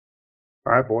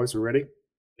All right, boys, we ready?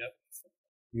 Yep.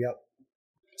 Yep.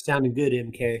 Sounding good,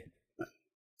 MK.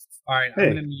 All right, Hey.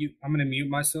 I'm gonna mute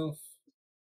myself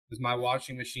because my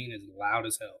washing machine is loud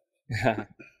as hell.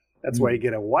 That's why you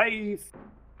get a wife.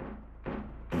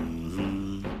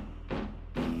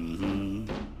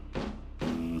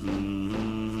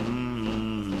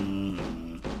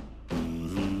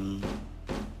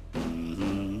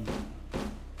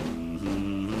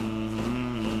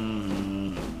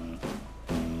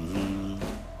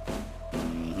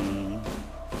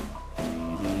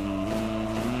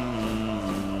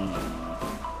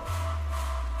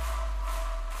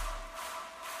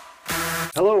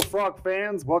 Hello, Frog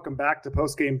fans. Welcome back to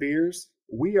Postgame Beers.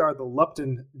 We are the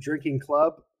Lupton Drinking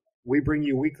Club. We bring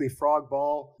you weekly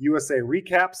Frogball USA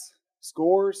recaps,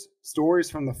 scores,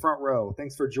 stories from the front row.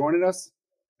 Thanks for joining us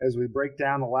as we break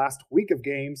down the last week of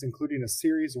games, including a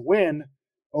series win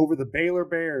over the Baylor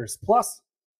Bears. Plus,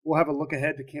 we'll have a look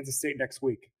ahead to Kansas State next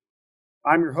week.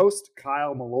 I'm your host,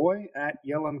 Kyle Malloy at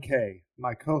YellMK.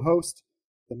 My co-host,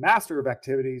 the master of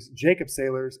activities, Jacob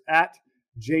Sailors at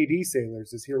JD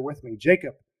Sailors is here with me.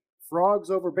 Jacob, Frogs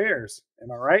over Bears.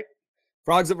 Am I right?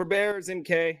 Frogs over Bears,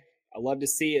 MK. I love to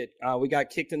see it. We got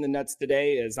kicked in the nuts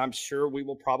today, as I'm sure we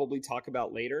will probably talk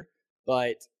about later.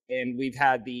 And we've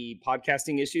had the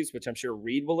podcasting issues, which I'm sure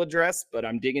Reed will address. But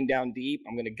I'm digging down deep.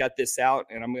 I'm going to gut this out,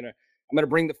 and I'm gonna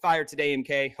bring the fire today,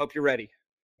 MK. Hope you're ready.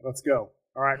 Let's go.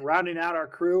 All right, rounding out our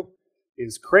crew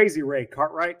is Crazy Ray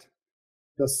Cartwright,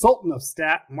 the Sultan of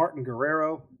Stat, Martin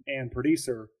Guerrero, and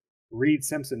producer Reed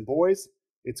Simpson. Boys,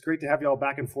 it's great to have you all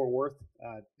back in Fort Worth.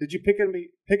 Did you pick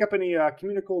up any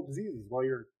communicable diseases while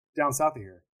you're down south of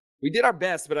here? We did our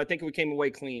best, but I think we came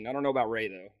away clean. I don't know about Ray,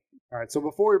 though. All right, so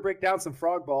before we break down some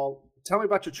frog ball, tell me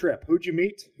about your trip. Who'd you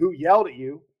meet? Who yelled at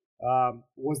you?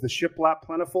 Was the shiplap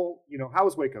plentiful? How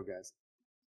was Waco, guys?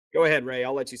 Go ahead, Ray.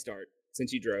 I'll let you start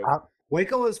since you drove.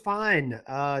 Waco is fine.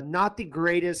 Not the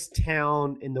greatest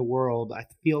town in the world. I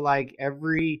feel like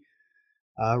every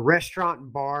restaurant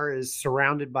and bar is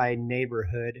surrounded by a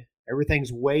neighborhood.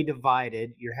 Everything's way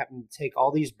divided. You're having to take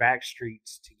all these back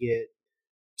streets to get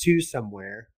to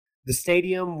somewhere. The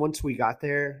stadium, once we got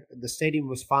there, the stadium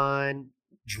was fine,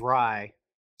 dry.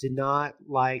 Did not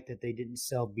like that they didn't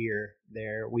sell beer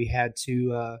there. We had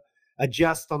to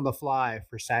adjust on the fly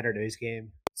for Saturday's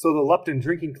game. So the Lupton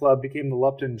Drinking Club became the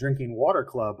Lupton Drinking Water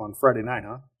Club on Friday night,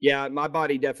 huh? Yeah, my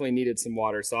body definitely needed some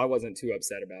water, so I wasn't too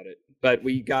upset about it. But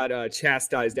we got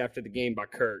chastised after the game by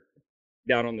Kurt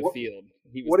down on the field.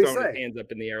 He was throwing his hands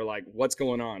up in the air like, what's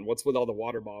going on? What's with all the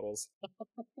water bottles?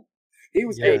 He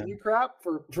was paying you crap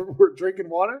for drinking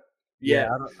water? Yeah,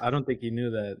 I don't think he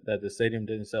knew that the stadium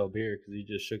didn't sell beer because he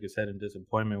just shook his head in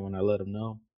disappointment when I let him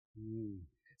know.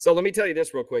 So let me tell you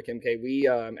this real quick, MK. We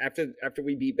after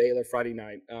we beat Baylor Friday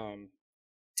night,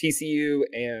 TCU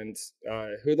and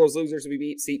who are those losers we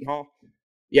beat? Seton Hall.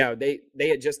 Yeah, they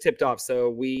had just tipped off. So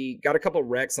we got a couple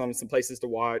wrecks on some places to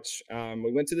watch.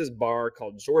 We went to this bar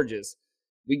called George's.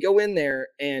 We go in there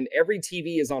and every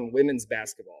TV is on women's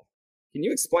basketball. Can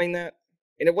you explain that?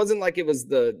 And it wasn't like it was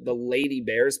the Lady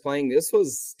Bears playing. This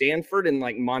was Stanford and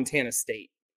like Montana State.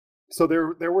 So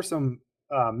there were some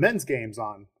men's games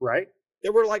on, right?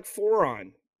 There were like 4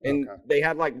 on, and They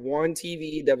had like one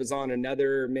TV that was on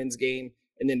another men's game,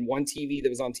 and then one TV that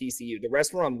was on TCU. The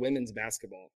rest were on women's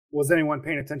basketball. Was anyone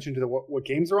paying attention to what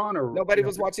games are on? Or nobody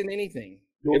was watching anything.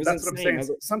 Well, it was that's insane. what I'm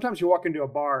saying. Sometimes you walk into a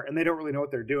bar and they don't really know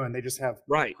what they're doing. They just have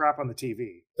crap on the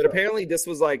TV. But apparently this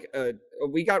was like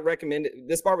we got recommended.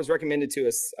 This bar was recommended to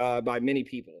us by many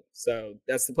people, so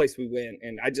that's the place we went.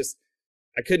 And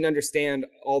I couldn't understand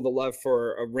all the love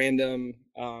for a random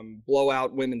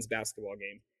blowout women's basketball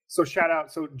game. So shout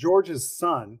out. So George's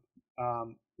son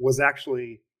was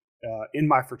actually in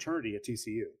my fraternity at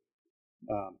TCU.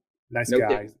 Nice guy.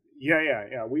 Kidding.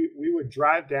 Yeah. We would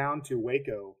drive down to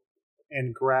Waco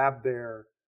and grab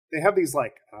they have these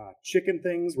like chicken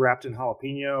things wrapped in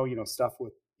jalapeno, stuff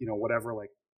with, whatever,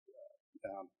 like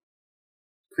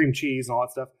cream cheese and all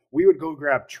that stuff. We would go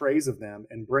grab trays of them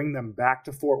and bring them back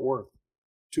to Fort Worth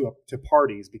to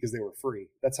parties because they were free.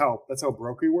 That's how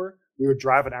broke we were. We would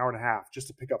drive an hour and a half just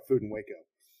to pick up food in Waco.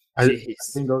 I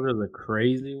think those are the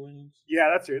crazy wings.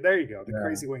 Yeah, there you go. The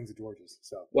crazy wings of George's.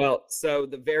 So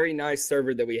the very nice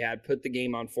server that we had put the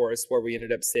game on for us where we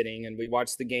ended up sitting and we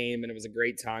watched the game and it was a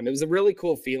great time. It was a really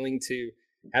cool feeling to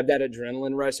have that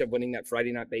adrenaline rush of winning that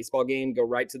Friday night baseball game, go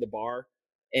right to the bar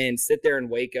and sit there in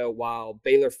Waco while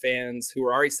Baylor fans who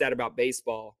are already sad about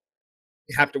baseball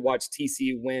have to watch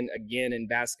TCU win again in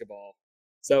basketball.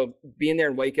 So being there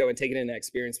in Waco and taking in that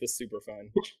experience was super fun.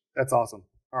 That's awesome.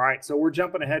 All right, so we're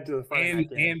jumping ahead to the Friday night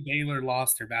game. And Baylor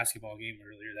lost their basketball game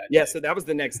earlier that Yeah, day. so that was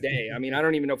the next day. I mean, I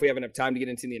don't even know if we have enough time to get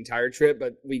into the entire trip,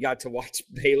 but we got to watch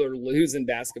Baylor lose in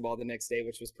basketball the next day,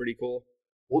 which was pretty cool.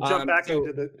 We'll jump back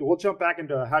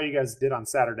into how you guys did on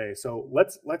Saturday. So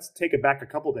let's take it back a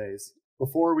couple days.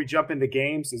 Before we jump into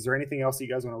games, is there anything else you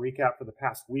guys want to recap for the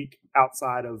past week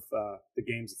outside of the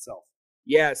games itself?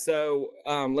 Yeah, so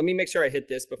let me make sure I hit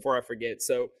this before I forget.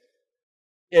 So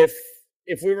if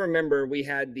we remember, we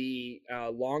had the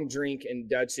Long Drink and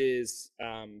Dutch's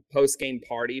post-game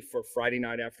party for Friday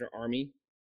night after Army.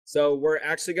 So we're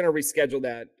actually going to reschedule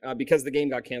that because the game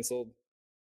got canceled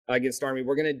against Army.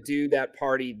 We're going to do that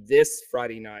party this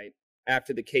Friday night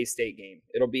after the K-State game.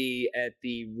 It'll be at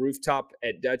the rooftop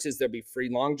at Dutch's. There'll be free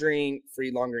long drink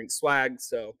swag.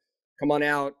 So come on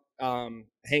out,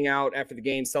 hang out after the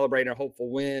game, celebrate our hopeful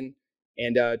win,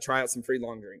 and try out some free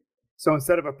long drink. So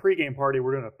instead of a pregame party,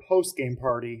 we're doing a postgame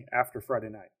party after Friday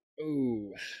night.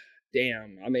 Ooh,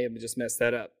 damn. I may have just messed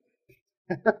that up.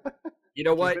 You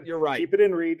know what? You're right. Keep it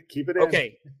in, Reed. Keep it in.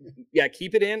 Okay. Yeah,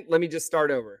 keep it in. Let me just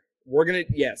start over. We're going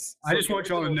to, yes. I just want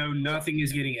y'all to know nothing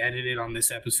is getting edited on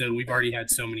this episode. We've already had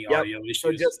so many audio issues.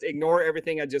 So just ignore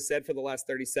everything I just said for the last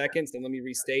 30 seconds, and let me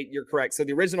restate. You're correct. So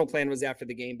the original plan was after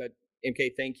the game, but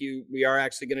MK, thank you. We are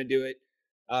actually going to do it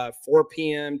 4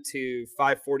 p.m. to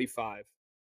 5:45.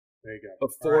 There you go.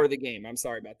 Before the game. I'm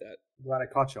sorry about that. Glad I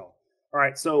caught y'all. All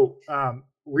right, so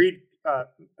Reed,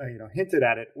 hinted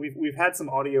at it. We've had some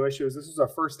audio issues. This was our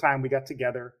first time we got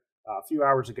together a few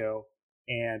hours ago,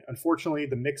 and unfortunately,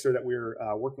 the mixer that we were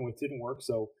working with didn't work.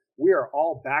 So we are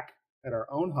all back at our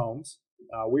own homes.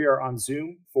 We are on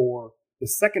Zoom for the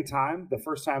second time. The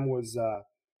first time was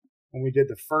when we did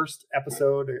the second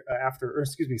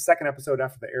episode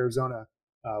after the Arizona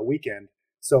weekend.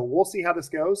 So we'll see how this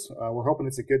goes. We're hoping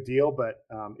it's a good deal, but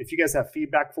if you guys have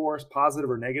feedback for us, positive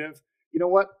or negative, you know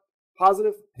what?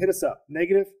 Positive, hit us up.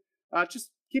 Negative, just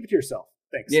keep it to yourself.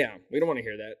 Thanks. Yeah, we don't want to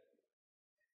hear that.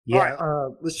 Yeah,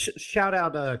 let's shout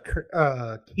out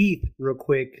Keith real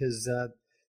quick, because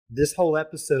this whole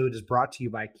episode is brought to you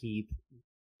by Keith.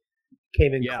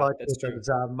 Came in clutch with his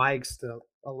mics to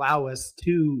allow us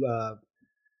to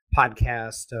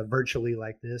podcast virtually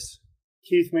like this.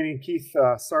 Keith, meaning Keith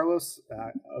Sarlos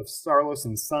of Sarlos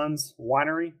and Sons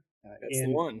Winery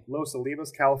in Los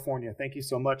Olivos, California. Thank you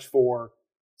so much for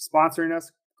sponsoring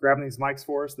us, grabbing these mics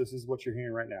for us. This is what you're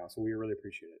hearing right now, so we really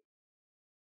appreciate it.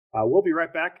 We'll be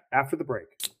right back after the break.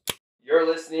 You're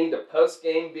listening to Post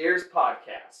Game Beers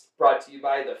Podcast, brought to you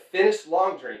by the Finnish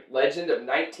Long Drink, legend of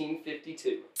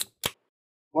 1952.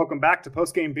 Welcome back to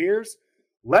Post Game Beers.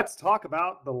 Let's talk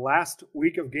about the last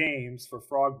week of games for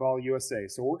Frogball USA.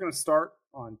 So we're going to start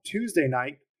on Tuesday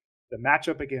night, the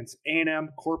matchup against A&M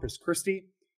Corpus Christi,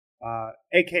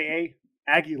 a.k.a.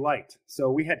 Aggie Light.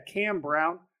 So we had Cam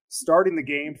Brown starting the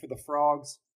game for the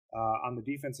Frogs on the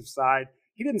defensive side.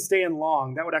 He didn't stay in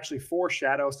long. That would actually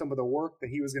foreshadow some of the work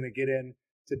that he was going to get in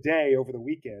today over the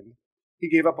weekend. He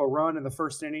gave up a run in the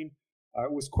first inning.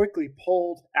 It was quickly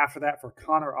pulled after that for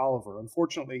Connor Oliver.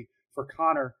 Unfortunately for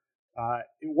Connor,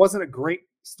 it wasn't a great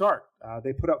start.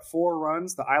 They put up 4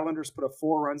 runs. The Islanders put up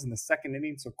 4 runs in the second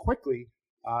inning. So quickly,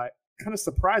 kind of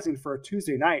surprising for a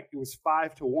Tuesday night, it was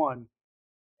 5-1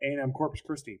 A&M Corpus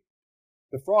Christi.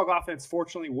 The Frog offense,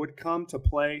 fortunately, would come to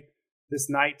play this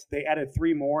night. They added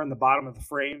 3 more in the bottom of the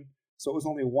frame, so it was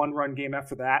only 1-run game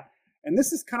after that. And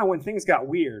this is kind of when things got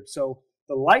weird. So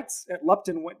the lights at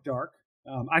Lupton went dark.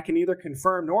 I can neither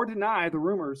confirm nor deny the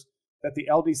rumors that the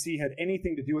LDC had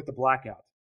anything to do with the blackout.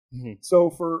 Mm-hmm. So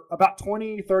for about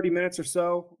 20, 30 minutes or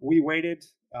so, we waited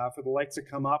for the lights to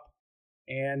come up.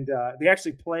 And they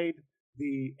actually played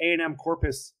the A&M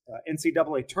Corpus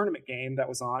NCAA tournament game that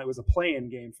was on. It was a play-in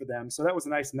game for them. So that was a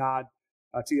nice nod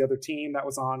to the other team that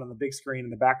was on the big screen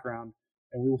in the background.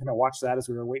 And we were going to watch that as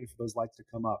we were waiting for those lights to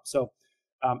come up. So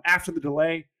after the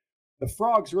delay, the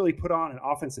Frogs really put on an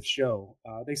offensive show.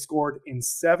 They scored in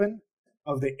 7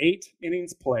 of the 8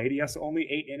 innings played. Yes, only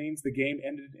 8 innings. The game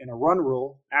ended in a run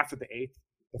rule after the 8th.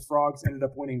 The Frogs ended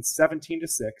up winning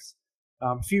 17-6.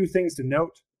 A few things to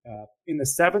note. In the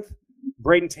 7th,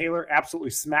 Braden Taylor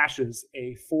absolutely smashes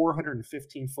a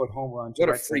 415-foot home run. What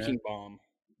a freaking bomb.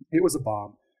 It was a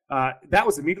bomb. That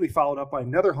was immediately followed up by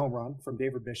another home run from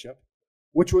David Bishop,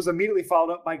 which was immediately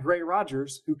followed up by Gray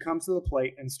Rogers, who comes to the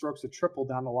plate and strokes a triple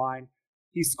down the line.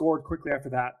 He scored quickly after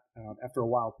that, after a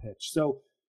wild pitch. So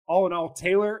all in all,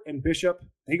 Taylor and Bishop,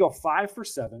 they go 5 for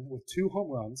 7 with 2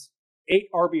 home runs, 8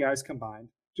 RBIs combined.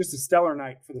 Just a stellar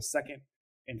night for the second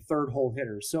and third hole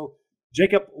hitters. So,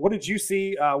 Jacob, what did you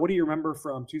see? What do you remember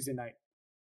from Tuesday night?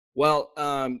 Well,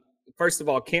 first of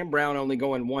all, Cam Brown only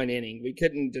going 1 inning. We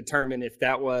couldn't determine if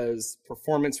that was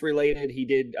performance related. He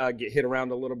did get hit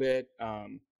around a little bit.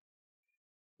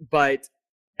 But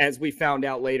as we found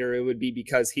out later, it would be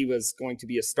because he was going to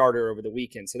be a starter over the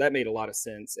weekend. So that made a lot of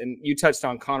sense. And you touched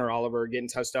on Connor Oliver getting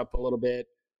touched up a little bit.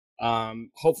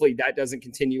 Hopefully that doesn't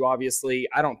continue, obviously.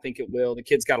 I don't think it will. The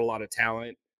kid's got a lot of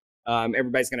talent.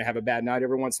 Everybody's going to have a bad night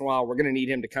every once in a while. We're going to need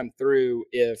him to come through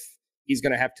if he's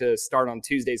going to have to start on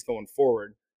Tuesdays going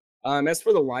forward. As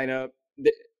for the lineup,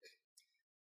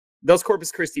 those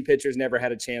Corpus Christi pitchers never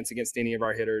had a chance against any of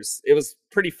our hitters. It was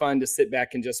pretty fun to sit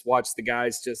back and just watch the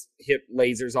guys just hit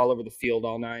lasers all over the field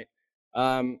all night.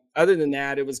 Other than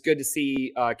that, it was good to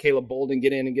see Caleb Bolden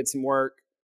get in and get some work.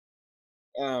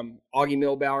 Augie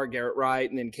Milbauer, Garrett Wright,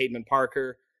 and then Cademan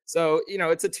Parker. So,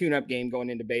 it's a tune-up game going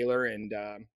into Baylor, and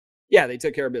they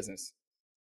took care of business.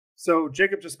 So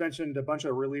Jacob just mentioned a bunch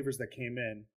of relievers that came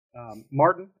in.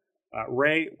 Martin,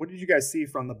 Ray, what did you guys see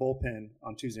from the bullpen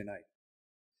on Tuesday night?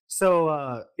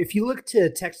 So if you look to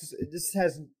Texas, this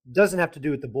doesn't have to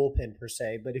do with the bullpen per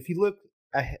se, but if you look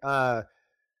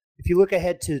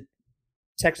ahead to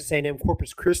Texas A&M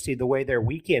Corpus Christi, the way their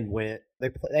weekend went,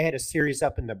 they had a series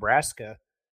up in Nebraska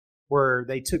where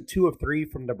they took 2 of 3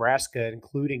 from Nebraska,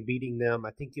 including beating them.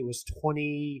 I think it was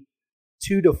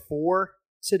 22-4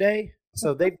 today.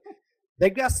 So they've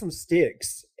got some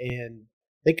sticks and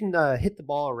they can hit the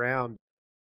ball around.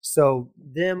 So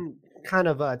them kind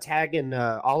of tagging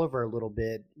Oliver a little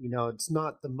bit, it's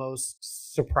not the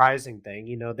most surprising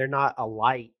thing. They're not a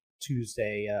light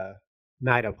Tuesday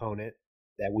night opponent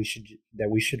that we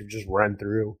should have just run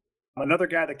through. Another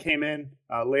guy that came in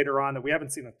later on that we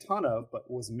haven't seen a ton of, but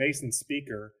was Mason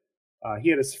Speaker. He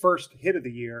had his first hit of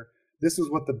the year. This was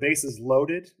with the bases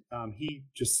loaded. He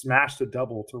just smashed a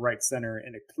double to right center,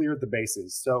 and it cleared the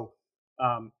bases. So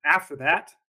after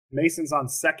that, Mason's on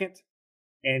second,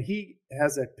 and he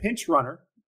has a pinch runner.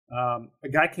 A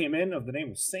guy came in of the name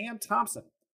of Sam Thompson,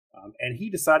 and he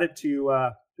decided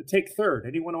to take third.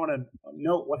 Anyone want to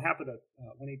note what happened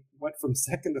when he went from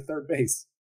second to third base?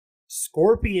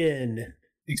 Scorpion.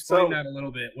 Explain that a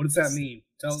little bit. What does that mean?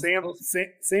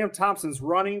 Sam Thompson's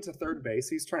running to third base.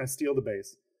 He's trying to steal the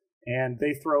base, and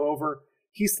they throw over.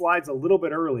 He slides a little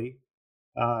bit early.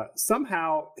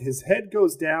 Somehow his head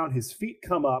goes down, his feet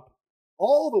come up,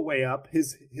 all the way up.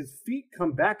 His feet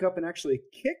come back up and actually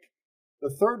kick the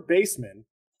third baseman.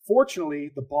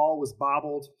 Fortunately, the ball was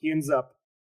bobbled. He ends up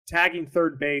tagging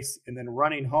third base and then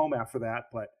running home after that.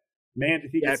 But man,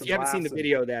 did he get some if you haven't seen the laughs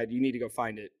video of that, you need to go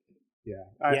find it. Yeah.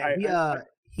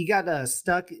 He got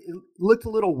stuck. It looked a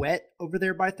little wet over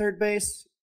there by third base.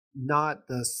 Not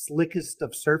the slickest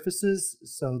of surfaces.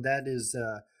 So that is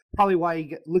probably why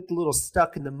he looked a little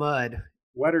stuck in the mud.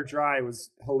 Wet or dry was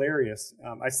hilarious.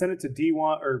 I sent it to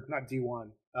D1, or not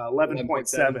D1,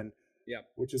 11.7,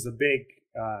 which is a big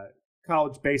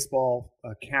college baseball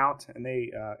account, and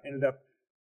they ended up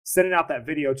sending out that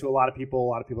video to a lot of people. A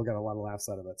lot of people got a lot of laughs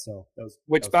out of it. So that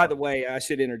was, by the way, I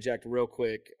should interject real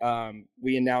quick.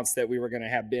 We announced that we were going to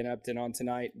have Ben Upton on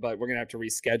tonight, but we're going to have to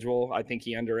reschedule. I think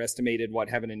he underestimated what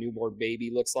having a newborn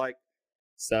baby looks like.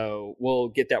 So we'll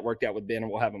get that worked out with Ben, and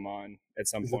we'll have him on at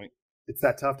some point. It's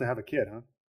that tough to have a kid, huh?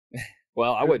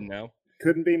 Well, I wouldn't know.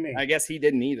 Couldn't be me. I guess he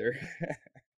didn't either.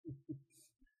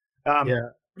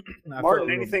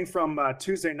 Martin, anything from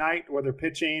Tuesday night, whether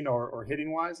pitching or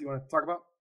hitting wise, you want to talk about?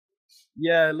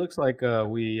 Yeah, it looks like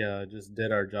we just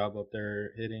did our job up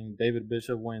there hitting. David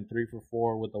Bishop went 3 for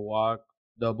 4 with a walk,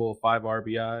 double, 5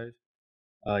 RBIs.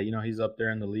 He's up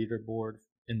there in the leaderboard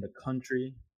in the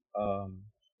country for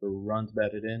runs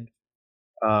batted in.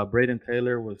 Braden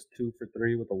Taylor was 2 for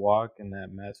 3 with a walk and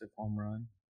that massive home run.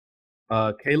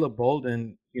 Caleb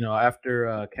Bolden,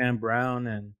 after Cam Brown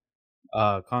and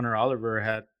Connor Oliver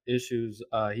had issues,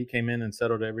 he came in and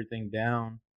settled everything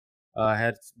down.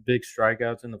 Had big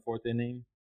strikeouts in the 4th inning.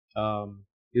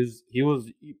 He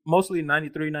was mostly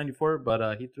 93, 94,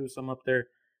 but he threw some up there,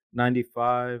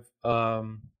 95.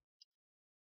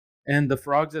 And the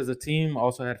Frogs as a team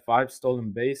also had 5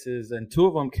 stolen bases, and 2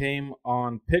 of them came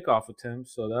on pickoff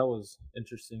attempts, so that was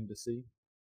interesting to see.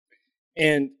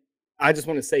 And I just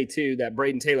want to say, too, that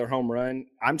Braden Taylor home run,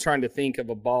 I'm trying to think of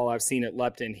a ball I've seen at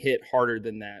Lupton hit harder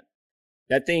than that.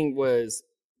 That thing was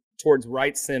towards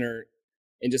right center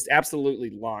and just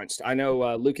absolutely launched. I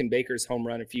know Lucan Baker's home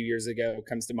run a few years ago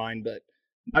comes to mind, but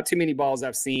not too many balls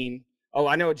I've seen. Oh,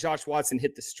 I know Josh Watson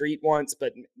hit the street once,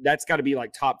 but that's got to be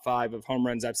like top 5 of home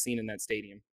runs I've seen in that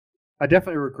stadium. I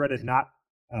definitely regretted not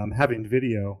having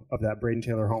video of that Braden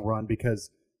Taylor home run, because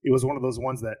it was one of those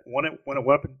ones that when it went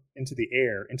up into the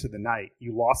air, into the night,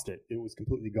 you lost it. It was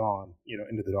completely gone,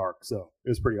 into the dark. So it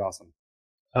was pretty awesome.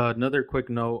 Another quick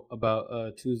note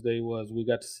about Tuesday was we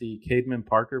got to see Cademan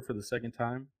Parker for the second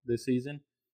time this season.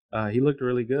 He looked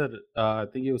really good. I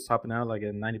think he was topping out like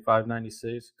at 95,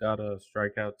 96. Got a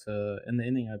strikeout in the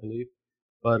inning, I believe.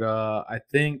 But I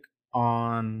think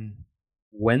on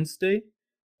Wednesday,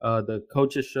 the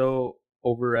coaches show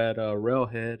over at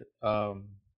Railhead,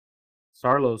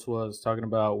 Sarlos was talking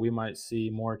about we might see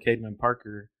more Cademan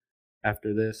Parker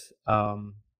after this,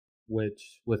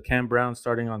 which with Cam Brown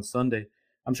starting on Sunday.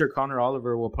 I'm sure Connor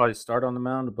Oliver will probably start on the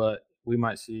mound, but we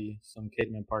might see some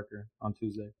Cademan Parker on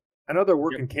Tuesday. I know they're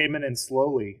working Kamen in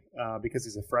slowly because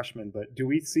he's a freshman, but do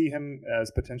we see him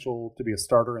as potential to be a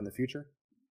starter in the future?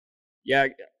 Yeah,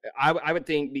 I would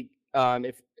think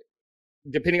if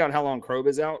depending on how long Krob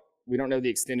is out, we don't know the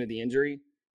extent of the injury.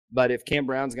 But if Cam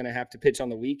Brown's going to have to pitch on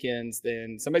the weekends,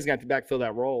 then somebody's going to have to backfill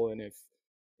that role. And if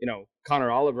Connor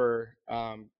Oliver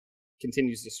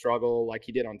continues to struggle like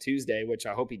he did on Tuesday, which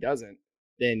I hope he doesn't,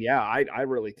 then yeah, I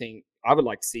really think I would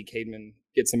like to see Cademan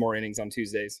get some more innings on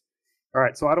Tuesdays. All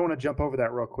right, so I don't want to jump over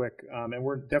that real quick, and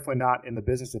we're definitely not in the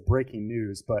business of breaking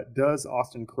news, but does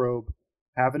Austin Krob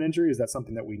have an injury? Is that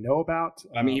something that we know about?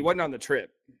 I mean, he wasn't on the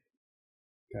trip.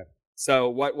 Okay. So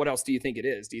what else do you think it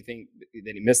is? Do you think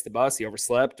that he missed the bus, he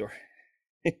overslept, or?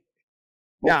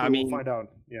 Yeah, I mean, we'll find out.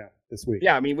 Yeah, this week.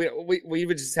 Yeah, I mean, we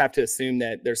would just have to assume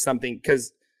that there's something,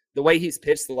 because the way he's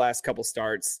pitched the last couple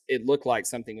starts, it looked like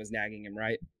something was nagging him,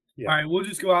 right? Yeah. All right, we'll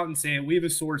just go out and say it. We have a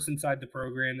source inside the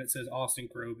program that says Austin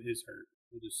Krob is hurt.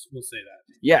 We'll say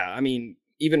that. Yeah, I mean,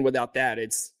 even without that,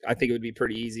 I think it would be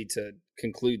pretty easy to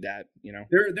conclude that.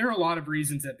 There are a lot of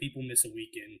reasons that people miss a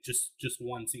weekend, just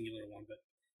one singular one, but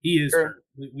he is hurt.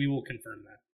 We will confirm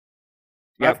that.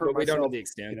 Yeah, but we don't know the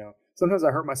extent. Sometimes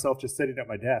I hurt myself just sitting at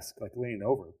my desk, like leaning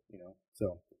over.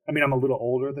 So I mean, I'm a little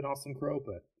older than Austin Krob,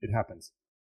 but it happens.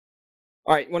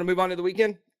 All right, want to move on to the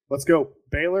weekend? Let's go.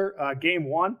 Baylor, game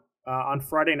 1 on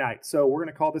Friday night. So we're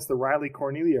going to call this the Riley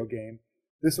Cornelio game.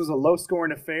 This was a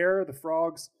low-scoring affair. The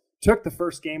Frogs took the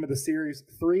first game of the series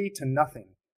 3-0.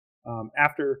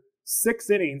 After 6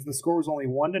 innings, the score was only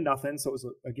 1-0, so it was,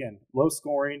 again,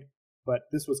 low-scoring. But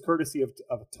this was courtesy of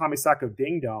Tommy Sacco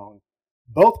Ding Dong.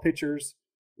 Both pitchers,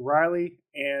 Riley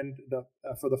and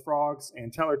for the Frogs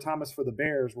and Tyler Thomas for the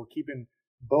Bears, were keeping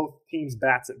both teams'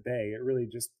 bats at bay. It really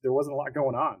there wasn't a lot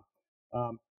going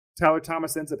on. Tyler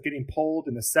Thomas ends up getting pulled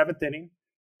in the 7th inning,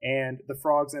 and the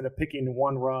Frogs end up picking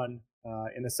 1 run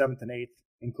in the 7th and 8th,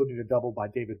 including a double by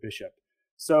David Bishop.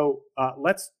 So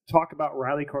let's talk about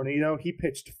Riley Cornelio. He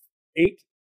pitched 8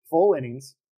 full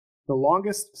innings, the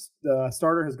longest the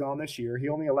starter has gone this year. He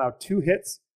only allowed 2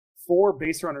 hits, 4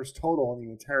 base runners total on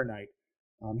the entire night.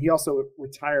 He also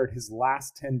retired his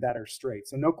last 10 batters straight.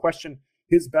 So no question,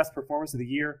 his best performance of the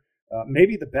year,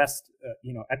 maybe the best,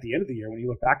 at the end of the year when you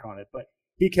look back on it. But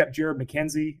he kept Jared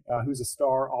McKenzie, who's a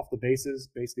star, off the bases,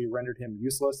 basically rendered him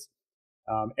useless.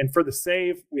 And for the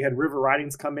save, we had River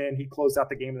Ridings come in. He closed out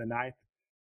the game in the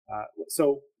 9th.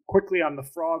 So quickly on the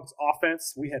Frogs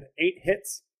offense, we had 8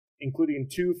 hits, including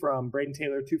 2 from Braden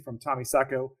Taylor, 2 from Tommy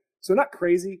Sacco. So not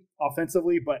crazy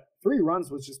offensively, but 3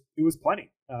 runs it was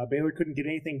plenty. Baylor couldn't get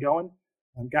anything going.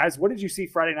 Guys, what did you see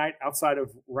Friday night outside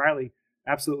of Riley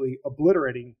absolutely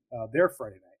obliterating their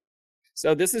Friday night?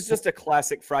 So this is just a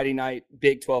classic Friday night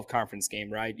Big 12 conference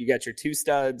game, right? You got your 2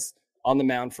 studs on the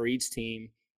mound for each team,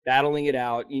 battling it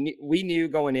out. We knew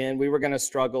going in we were going to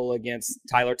struggle against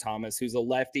Tyler Thomas, who's a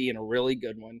lefty and a really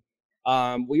good one.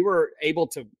 We were able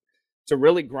to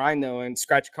really grind, though, and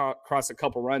scratch across a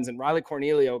couple runs. And Riley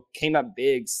Cornelio came up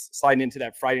big, sliding into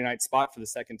that Friday night spot for the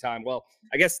second time. Well,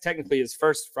 I guess technically his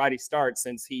first Friday start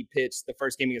since he pitched the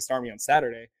first game against Army on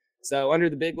Saturday. So under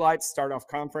the big lights, start off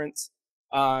conference.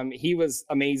 He was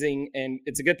amazing, and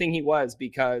it's a good thing he was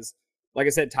because, like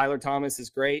I said, Tyler Thomas is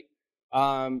great.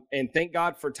 And thank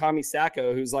God for Tommy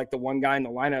Sacco, who's like the one guy in the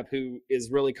lineup who is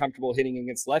really comfortable hitting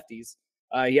against lefties.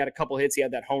 He had a couple hits. He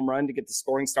had that home run to get the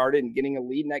scoring started, and getting a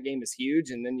lead in that game is huge.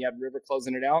 And then you have River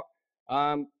closing it out.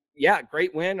 Yeah,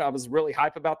 great win. I was really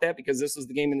hype about that because this was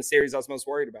the game in the series I was most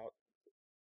worried about.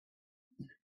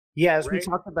 Yeah, as we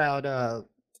talked about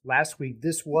last week,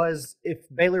 if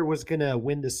Baylor was going to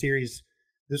win the series,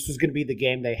 this was going to be the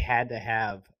game they had to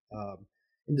have.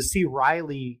 And to see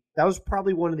Riley, that was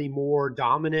probably one of the more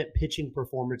dominant pitching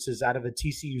performances out of a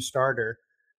TCU starter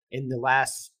in the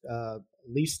last at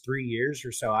least 3 years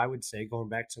or so, I would say, going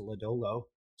back to Lodolo.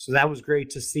 So that was great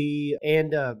to see.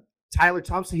 And Tyler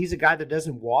Thompson, he's a guy that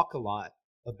doesn't walk a lot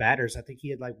of batters. I think he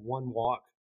had like 1 walk.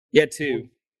 Yeah, 2.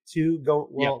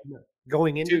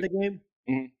 Going into 2. the game?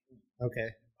 Mm-hmm. Okay.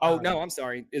 Oh, no, I'm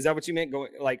sorry. Is that what you meant?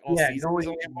 Going like all season? He's only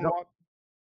had 1 walk?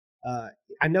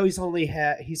 I know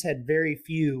he's had very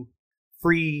few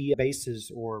free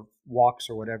bases or walks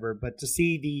or whatever. But to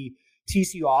see the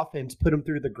TCU offense put them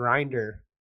through the grinder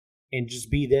and just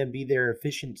be their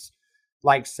efficient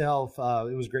like self,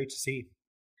 it was great to see.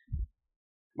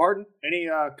 Martin, any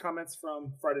comments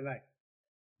from Friday night?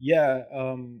 Yeah,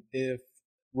 if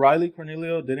Riley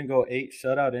Cornelio didn't go 8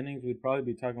 shutout innings, we'd probably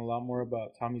be talking a lot more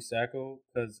about Tommy Sacco,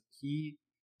 because he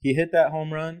hit that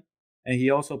home run, and he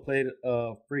also played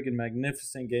a freaking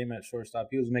magnificent game at shortstop.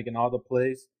 He was making all the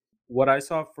plays. What I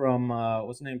saw from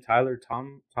what's his name, Tyler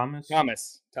Thomas. Tyler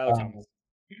Thomas.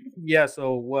 Yeah.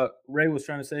 So what Ray was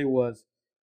trying to say was,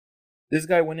 this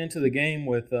guy went into the game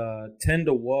with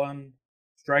 10-1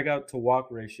 strikeout to walk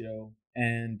ratio,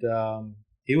 and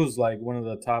he was like one of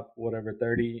the top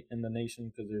 30 in the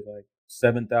nation, because there's like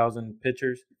 7,000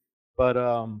 pitchers. But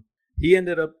he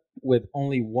ended up with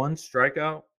only 1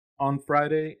 strikeout on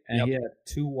Friday, and he had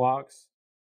 2 walks.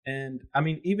 And I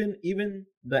mean, even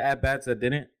the at bats that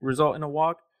didn't result in a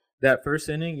walk, that first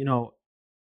inning,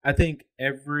 I think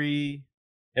every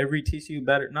TCU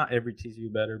batter, not every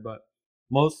TCU batter, but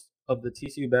most of the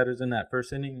TCU batters in that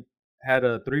first inning had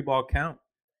a 3-ball count,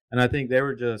 and I think they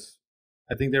were just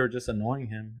annoying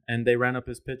him, and they ran up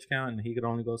his pitch count, and he could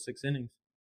only go 6 innings.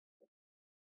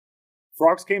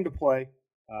 Frogs came to play.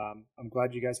 I'm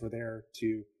glad you guys were there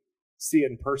to see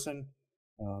it in person.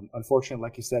 Unfortunately,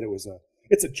 like you said,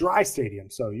 it's a dry stadium,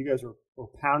 so you guys were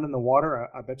pounding the water.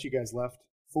 I bet you guys left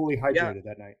fully hydrated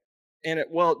that night. And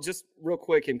just real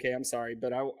quick, MK, I'm sorry,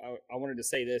 but I wanted to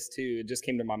say this too. It just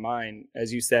came to my mind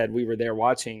as you said we were there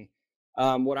watching.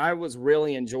 What I was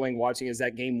really enjoying watching is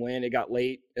that game when it got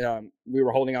late. We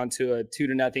were holding on to a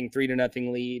 2-0,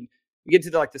 3-0 lead. We get to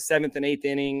the 7th and 8th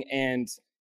inning, and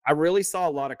I really saw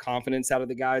a lot of confidence out of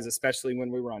the guys, especially when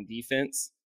we were on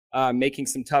defense, making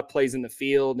some tough plays in the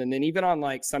field, and then even on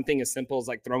something as simple as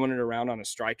throwing it around on a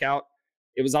strikeout.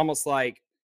 It was almost like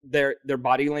their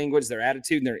body language, their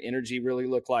attitude, and their energy really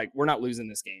looked like, we're not losing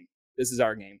this game. This is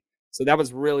our game. So that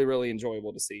was really, really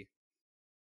enjoyable to see.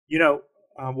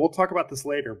 We'll talk about this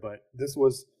later, but this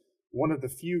was one of the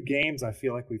few games I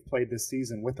feel like we've played this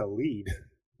season with a lead.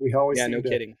 We always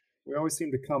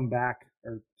seem to come back,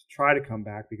 or try to come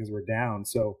back, because we're down.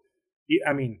 So,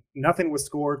 I mean, nothing was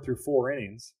scored through 4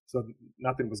 innings, so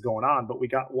nothing was going on. But we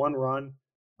got 1 run,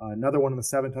 another one in the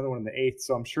 7th, another one in the 8th.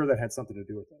 So I'm sure that had something to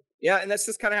do with it. Yeah, and that's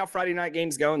just kind of how Friday night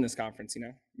games go in this conference.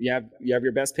 You have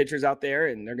your best pitchers out there,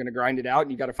 and they're going to grind it out,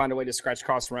 and you got to find a way to scratch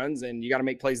cross runs, and you got to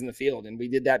make plays in the field, and we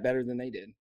did that better than they did.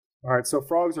 All right, so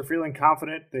Frogs are feeling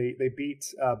confident. They beat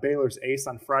Baylor's ace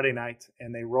on Friday night,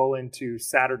 and they roll into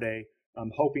Saturday,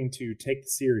 hoping to take the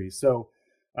series. So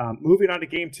moving on to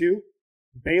game 2,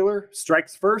 Baylor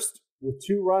strikes first with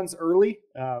 2 runs early.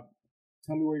 Tell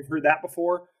me where you've heard that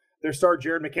before. Their star,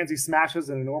 Jared McKenzie, smashes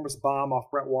an enormous bomb off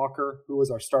Brett Walker, who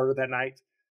was our starter that night.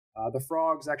 The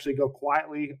Frogs actually go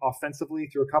quietly offensively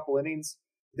through a couple innings.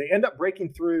 They end up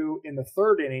breaking through in the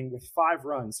 3rd inning with 5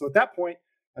 runs. So at that point,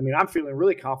 I mean, I'm feeling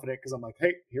really confident, because I'm like,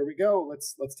 hey, here we go.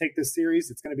 Let's take this series.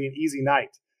 It's going to be an easy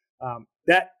night.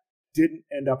 That didn't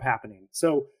end up happening.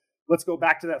 So let's go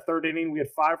back to that 3rd inning. We had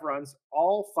 5 runs.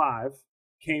 All 5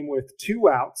 came with 2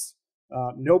 outs.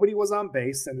 Nobody was on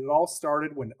base, and it all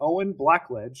started when Owen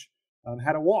Blackledge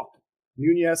had a walk.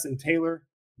 Nunez and Taylor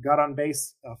got on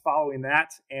base following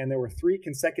that, and there were 3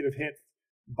 consecutive hits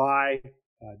by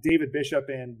David Bishop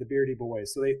and the Beardy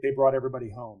Boys. So they brought everybody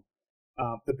home.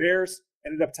 The Bears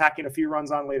ended up tacking a few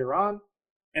runs on later on,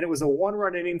 and it was a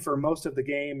 1-run inning for most of the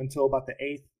game until about the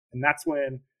 8th, and that's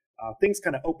when things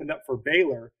kind of opened up for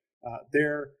Baylor.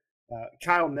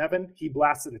 Kyle Nevin, he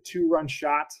blasted a 2-run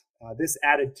shot. This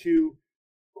added 2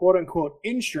 quote-unquote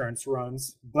insurance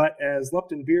runs, but as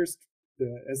Lupton Beers,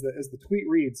 as the tweet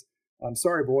reads, I'm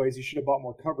sorry, boys, you should have bought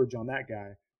more coverage on that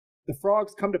guy. The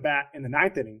Frogs come to bat in the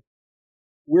 9th inning.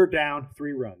 We're down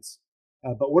 3 runs.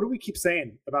 But what do we keep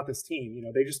saying about this team?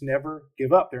 They just never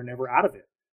give up. They're never out of it.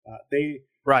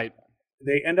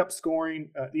 They end up scoring,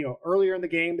 earlier in the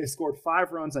game, they scored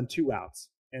 5 runs on 2 outs.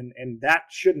 And that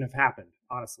shouldn't have happened,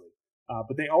 honestly.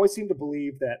 But they always seem to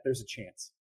believe that there's a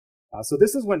chance. So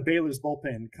this is when Baylor's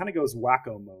bullpen kind of goes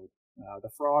Waco mode. The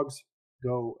Frogs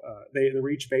they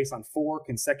reach base on 4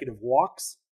 consecutive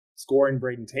walks, scoring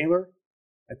Braden Taylor.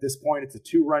 At this point, it's a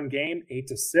 2-run game,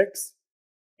 8-6.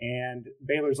 And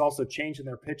Baylor's also changing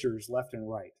their pitchers left and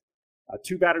right.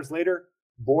 2 batters later,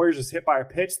 Boyers is hit by a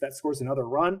pitch that scores another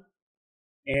run.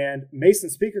 And Mason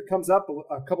Speaker comes up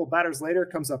a couple batters later,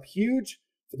 comes up huge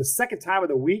for the 2nd time of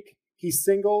the week. He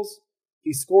singles.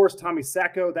 He scores Tommy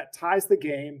Sacco. That ties the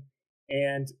game.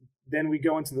 And then we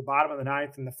go into the bottom of the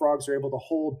 9th, and the Frogs are able to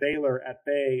hold Baylor at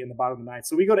bay in the bottom of the 9th.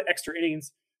 So we go to extra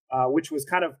innings. which was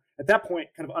kind of, at that point,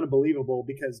 kind of unbelievable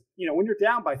because, when you're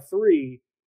down by 3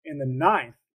 in the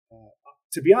 9th,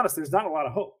 to be honest, there's not a lot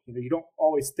of hope. You don't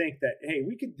always think that, hey,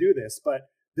 we could do this, but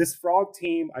this Frog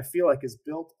team, I feel like, is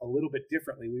built a little bit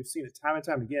differently. We've seen it time and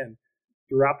time again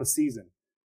throughout the season.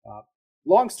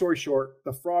 Long story short,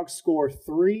 the Frogs score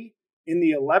 3 in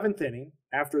the 11th inning.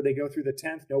 After they go through the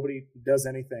 10th, nobody does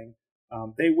anything.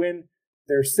 They win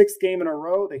their 6th game in a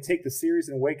row. They take the series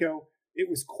in Waco. It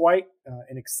was quite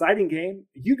an exciting game.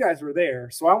 You guys were there,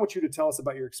 so I want you to tell us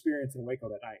about your experience in Waco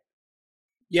that night.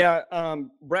 Yeah,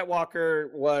 Brett Walker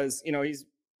was,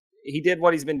 he did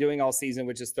what he's been doing all season,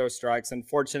 which is throw strikes.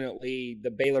 Unfortunately,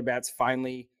 the Baylor bats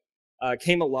finally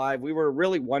came alive. We were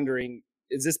really wondering,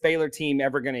 is this Baylor team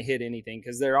ever going to hit anything?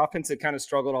 Because their offense had kind of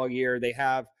struggled all year. They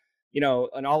have,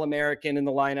 an All-American in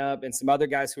the lineup and some other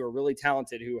guys who are really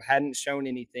talented who hadn't shown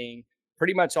anything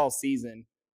pretty much all season.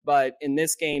 But in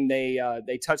this game, they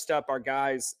touched up our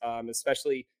guys,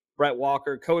 especially Brett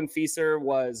Walker. Cohen Feaser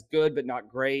was good, but not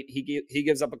great. He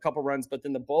gives up a couple runs, but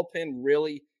then the bullpen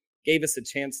really gave us a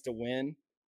chance to win,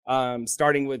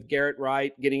 starting with Garrett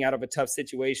Wright getting out of a tough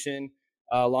situation,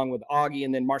 along with Augie.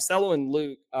 And then Marcelo and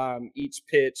Luke each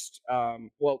pitched.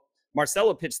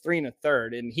 Marcelo pitched 3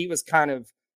 1/3, and he was kind of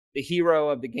the hero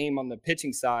of the game on the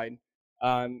pitching side.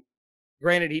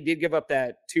 Granted, he did give up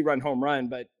that 2-run home run,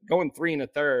 but going 3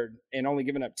 1/3 and only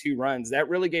giving up 2 runs, that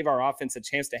really gave our offense a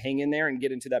chance to hang in there and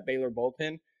get into that Baylor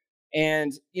bullpen.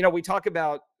 And, we talk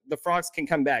about the Frogs can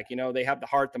come back. They have the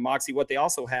heart, the moxie. What they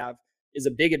also have is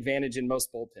a big advantage in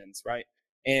most bullpens, right?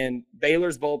 And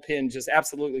Baylor's bullpen just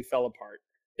absolutely fell apart.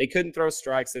 They couldn't throw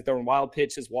strikes. They're throwing wild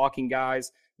pitches, walking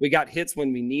guys. We got hits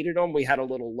when we needed them. We had a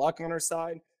little luck on our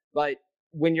side. But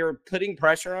when you're putting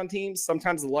pressure on teams,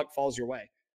 sometimes the luck falls your way.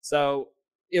 So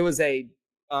it was a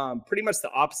pretty much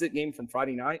the opposite game from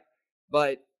Friday night,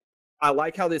 but I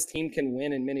like how this team can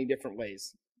win in many different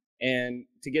ways. And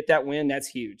to get that win, that's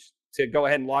huge. To go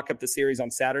ahead and lock up the series on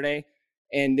Saturday,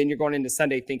 and then you're going into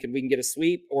Sunday thinking we can get a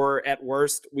sweep, or at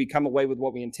worst, we come away with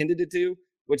what we intended to do,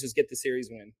 which is get the series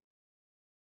win.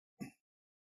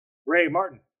 Ray,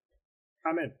 Martin,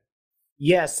 come in.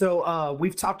 Yeah, so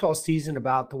we've talked all season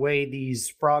about the way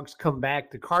these Frogs come back,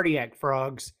 the cardiac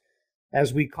Frogs,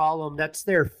 as we call them. That's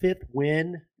their 5th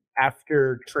win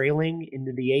after trailing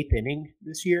into the 8th inning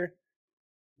this year,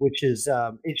 which is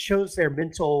it shows their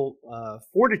mental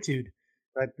fortitude.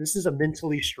 Right, this is a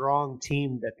mentally strong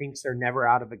team that thinks they're never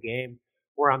out of a game.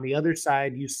 Where on the other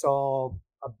side, you saw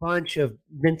a bunch of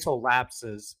mental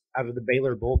lapses out of the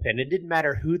Baylor bullpen. It didn't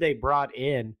matter who they brought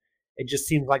in; it just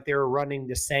seemed like they were running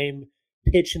the same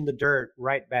pitch in the dirt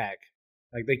right back.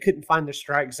 Like they couldn't find the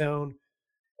strike zone.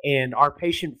 And our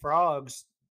patient Frogs,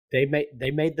 they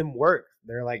made them work.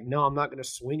 They're like, no, I'm not going to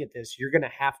swing at this. You're going to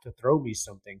have to throw me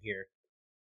something here.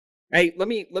 Hey, let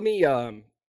me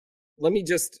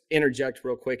just interject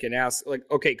real quick and ask, like,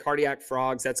 okay, cardiac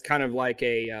Frogs, that's kind of like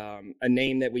a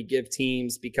name that we give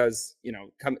teams because,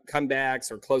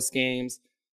 comebacks or close games.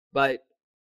 But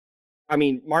I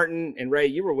mean, Martin and Ray,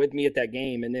 you were with me at that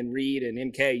game, and then Reed and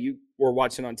MK, you were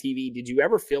watching on TV. Did you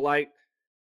ever feel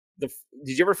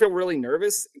really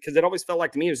nervous? Because it always felt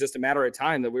like to me it was just a matter of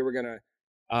time that we were going to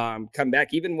come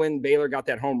back. Even when Baylor got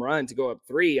that home run to go up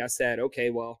 3, I said, okay,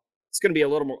 well, it's going to be a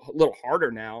little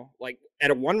harder now. Like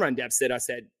at a 1-run deficit, I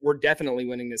said, we're definitely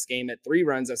winning this game. At 3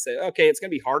 runs, I said, okay, it's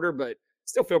going to be harder, but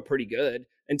still feel pretty good.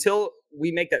 Until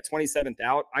we make that 27th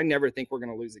out, I never think we're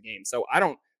going to lose a game. So I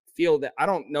don't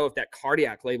know if that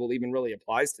cardiac label even really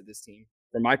applies to this team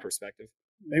from my perspective.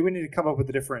 Maybe we need to come up with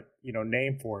a different,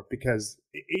 name for it, because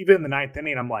even in the 9th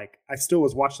inning, I'm like, I still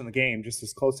was watching the game just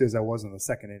as closely as I was in the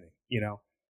 2nd inning,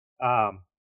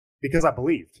 because I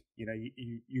believed,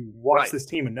 you watch Right. this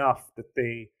team enough that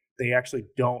they actually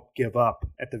don't give up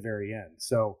at the very end.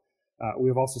 So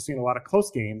we've also seen a lot of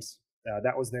close games.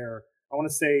 That was their, I want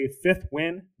to say, 5th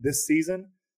win this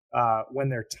season when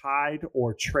they're tied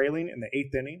or trailing in the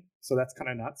 8th inning. So that's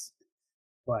kind of nuts.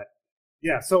 But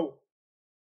yeah, so.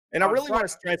 And I really want to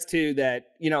stress too that,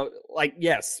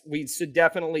 yes, we should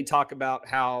definitely talk about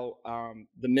how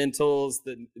the mentals,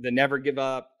 the never give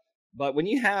up. But when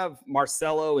you have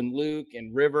Marcelo and Luke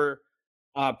and River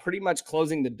pretty much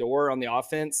closing the door on the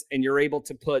offense, and you're able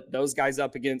to put those guys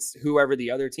up against whoever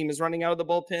the other team is running out of the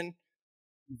bullpen,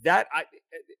 that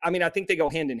I think they go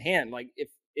hand in hand. Like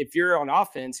if you're on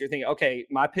offense, you're thinking, okay,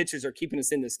 my pitchers are keeping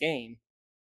us in this game.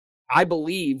 I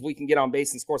believe we can get on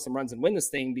base and score some runs and win this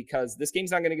thing, because this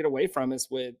game's not going to get away from us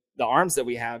with the arms that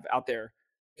we have out there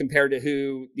compared to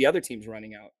who the other team's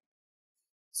running out.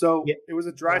 So It was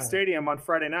a dry stadium on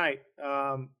Friday night.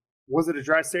 Was it a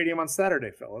dry stadium on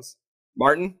Saturday, fellas?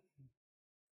 Martin?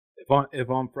 If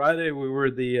on Friday we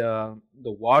were the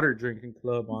water drinking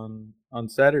club, on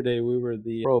Saturday we were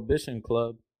the Prohibition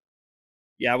Club.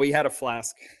 Yeah, we had a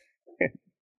flask.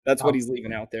 That's what he's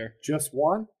leaving out there. Just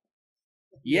one?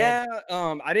 Yeah,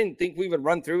 I didn't think we would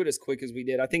run through it as quick as we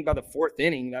did. I think by the fourth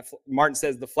inning, Martin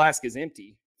says the flask is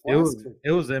empty.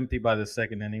 It was empty by the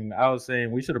second inning. I was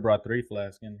saying we should have brought 3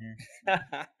 flasks in here.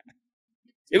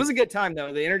 It was a good time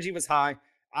though. The energy was high.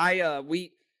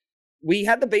 We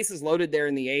had the bases loaded there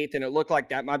in the 8th, and it looked like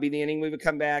that might be the inning we would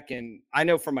come back. And I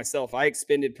know for myself, I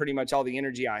expended pretty much all the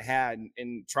energy I had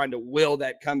in trying to will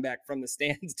that comeback from the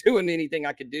stands, doing anything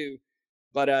I could do.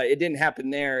 But it didn't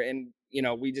happen there, and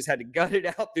we just had to gut it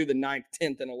out through the 9th,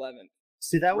 10th, and 11th.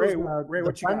 See, that was Ray,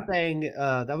 the fun thing.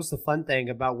 That was the fun thing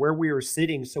about where we were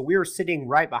sitting. So we were sitting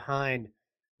right behind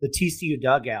the TCU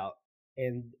dugout,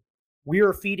 and we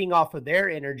were feeding off of their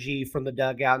energy from the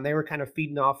dugout, and they were kind of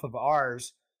feeding off of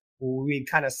ours. We'd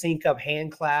kind of sync up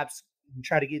hand claps and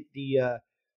try to get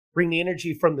bring the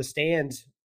energy from the stands.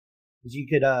 As you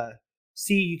could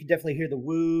see, you could definitely hear the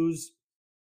woos,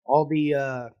 all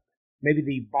the maybe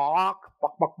the box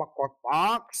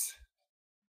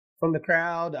from the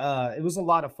crowd. It was a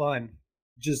lot of fun.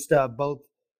 Just both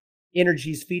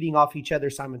energies feeding off each other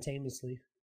simultaneously.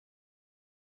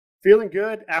 Feeling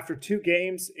good after 2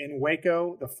 games in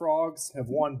Waco. The Frogs have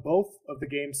won both of the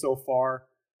games so far.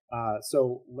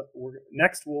 So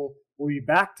next we'll be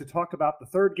back to talk about the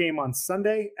 3rd game on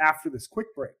Sunday after this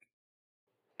quick break.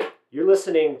 You're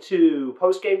listening to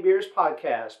Post Game Beers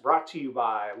podcast, brought to you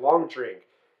by Long Drink,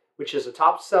 which is a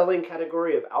top-selling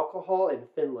category of alcohol in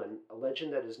Finland, a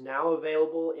legend that is now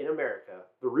available in America.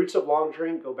 The roots of Long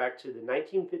Drink go back to the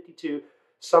 1952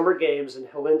 Summer Games in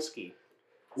Helsinki,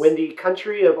 when the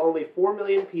country of only 4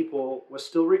 million people was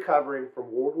still recovering from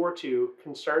World War II,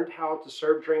 concerned how to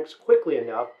serve drinks quickly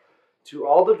enough to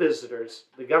all the visitors.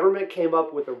 The government came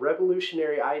up with a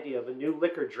revolutionary idea of a new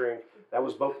liquor drink that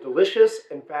was both delicious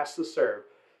and fast to serve.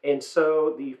 And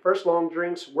so the first long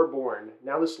drinks were born.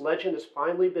 Now this legend has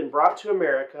finally been brought to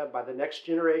America by the next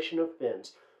generation of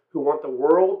Finns who want the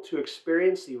world to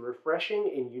experience the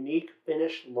refreshing and unique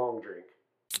Finnish long drink.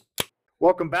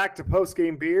 Welcome back to Post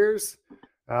Game Beers.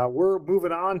 We're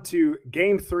moving on to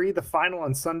Game 3, the final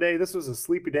on Sunday. This was a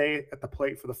sleepy day at the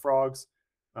plate for the Frogs.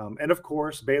 And, of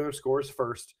course, Baylor scores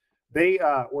first. They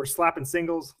were slapping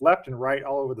singles left and right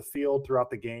all over the field throughout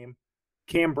the game.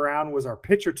 Cam Brown was our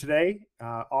pitcher today.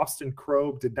 Austin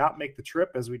Krob did not make the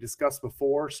trip, as we discussed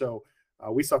before. So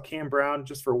we saw Cam Brown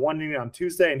just for 1 inning on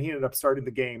Tuesday, and he ended up starting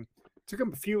the game. Took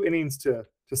him a few innings to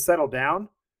settle down,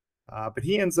 but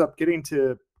he ends up getting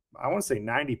to, I want to say,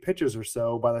 90 pitches or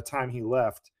so by the time he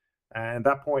left. And at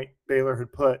that point, Baylor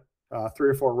had put 3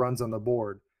 or 4 runs on the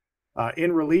board.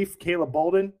 In relief, Caleb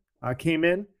Bolden came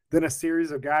in, then a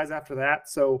series of guys after that.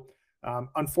 So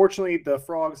unfortunately, the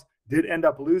Frogs did end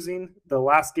up losing the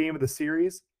last game of the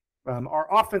series. Our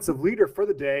offensive leader for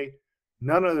the day,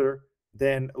 none other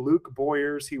than Luke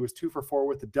Boyers. He was 2 for 4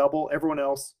 with the double. Everyone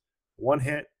else, 1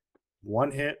 hit,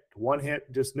 1 hit, 1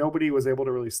 hit. Just nobody was able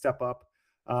to really step up.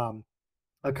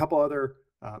 A couple other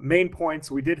main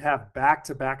points. We did have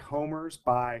back-to-back homers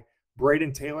by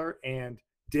Braden Taylor and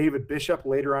David Bishop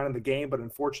later on in the game, but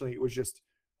unfortunately it was just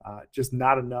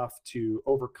not enough to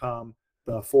overcome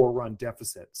the 4-run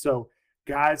deficit. So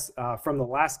guys, from the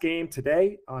last game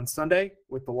today on Sunday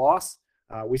with the loss,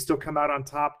 we still come out on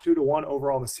top 2-1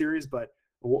 overall in the series, but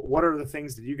what are the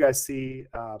things that you guys see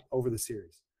over the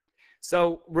series?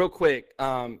 So real quick,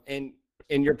 and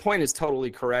your point is totally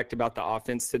correct about the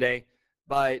offense today,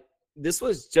 but this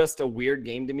was just a weird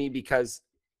game to me because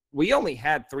we only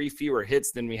had 3 fewer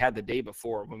hits than we had the day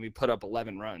before when we put up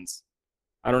 11 runs.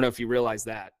 I don't know if you realize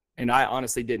that. And I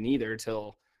honestly didn't either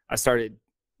until I started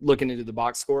looking into the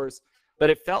box scores. But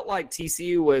it felt like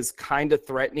TCU was kind of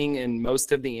threatening in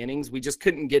most of the innings. We just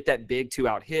couldn't get that big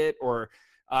 2-out hit or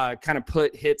kind of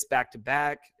put hits back to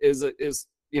back. Is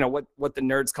what the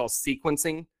nerds call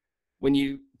sequencing, when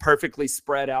you perfectly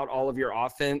spread out all of your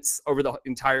offense over the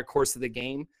entire course of the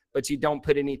game, but you don't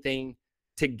put anything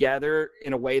together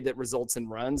in a way that results in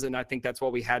runs. And I think that's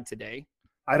what we had today.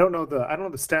 I don't know the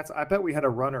stats. I bet we had a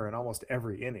runner in almost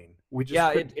every inning. We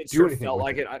just it sure felt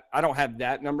like it. I don't have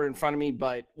that number in front of me,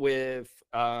 but with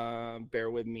bear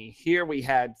with me here, we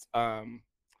had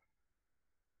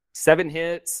 7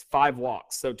 hits, 5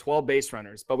 walks, so 12 base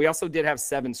runners. But we also did have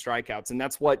 7 strikeouts, and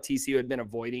that's what TCU had been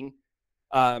avoiding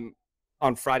on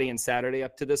Friday and Saturday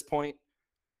up to this point.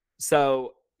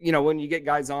 So when you get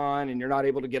guys on and you're not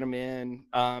able to get them in,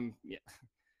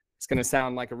 it's going to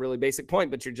sound like a really basic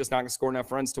point, but you're just not going to score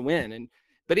enough runs to win.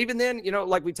 But even then,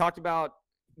 like we talked about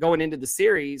going into the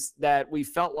series, that we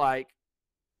felt like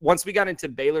once we got into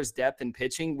Baylor's depth in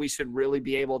pitching, we should really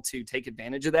be able to take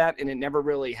advantage of that. And it never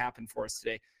really happened for us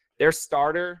today. Their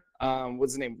starter,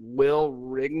 what's his name? Will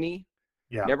Rigney.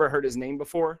 Yeah. Never heard his name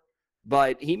before,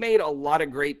 but he made a lot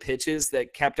of great pitches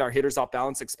that kept our hitters off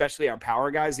balance, especially our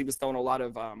power guys. He was throwing a lot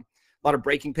of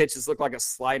breaking pitches, looked like a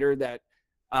slider that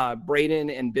Braden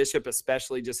and Bishop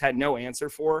especially just had no answer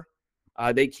for.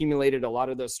 They accumulated a lot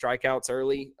of those strikeouts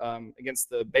early against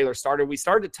the Baylor starter. We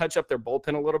started to touch up their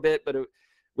bullpen a little bit, but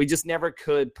we just never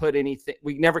could put anything.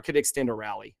 We never could extend a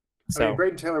rally. So I mean,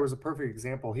 Braden Taylor was a perfect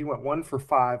example. He went 1 for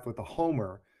 5 with a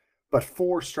homer, but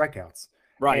 4 strikeouts.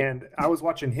 Right. And I was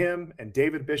watching him and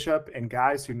David Bishop and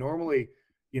guys who normally,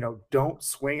 don't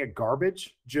swing at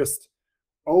garbage, just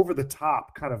over the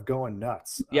top, kind of going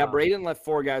nuts. Yeah, Braden left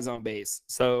 4 guys on base.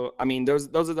 So, I mean, those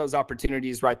are those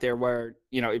opportunities right there where,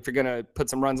 if you're going to put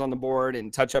some runs on the board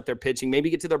and touch up their pitching, maybe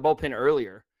get to their bullpen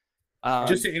earlier.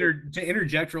 Just to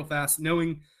interject real fast,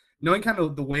 knowing kind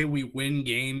of the way we win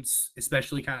games,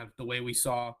 especially kind of the way we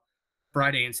saw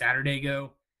Friday and Saturday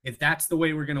go, if that's the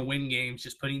way we're going to win games,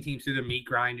 just putting teams through the meat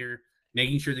grinder,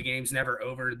 making sure the game's never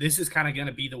over, this is kind of going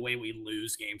to be the way we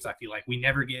lose games. I feel like we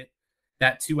never get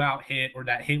that 2-out hit or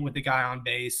that hit with the guy on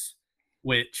base,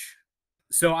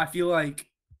 so I feel like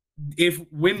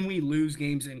when we lose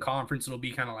games in conference, it'll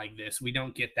be kind of like this. We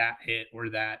don't get that hit or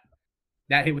that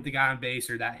hit with the guy on base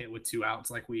or that hit with 2 outs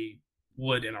like we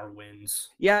would in our wins.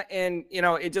 Yeah, and,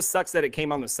 it just sucks that it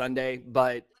came on the Sunday,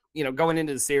 but, going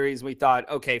into the series, we thought,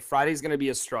 okay, Friday's going to be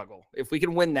a struggle. If we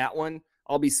can win that one,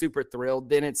 I'll be super thrilled.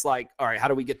 Then it's like, all right, how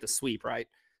do we get the sweep, right?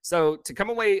 So to come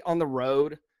away on the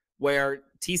road where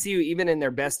TCU, even in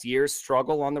their best years,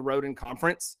 struggle on the road in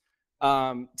conference,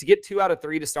 to get 2 out of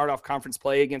 3 to start off conference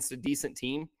play against a decent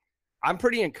team, I'm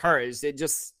pretty encouraged. It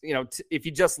just, if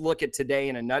you just look at today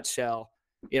in a nutshell,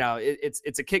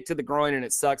 it's a kick to the groin and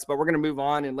it sucks, but we're going to move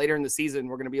on. And later in the season,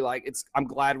 we're going to be like, I'm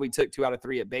glad we took 2 out of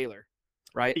 3 at Baylor.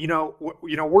 Right.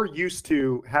 We're used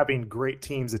to having great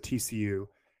teams at TCU,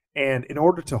 and in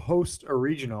order to host a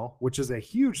regional, which is a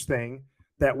huge thing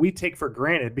that we take for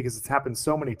granted because it's happened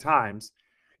so many times,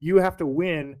 you have to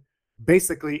win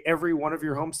basically every one of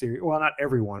your home series. Well, not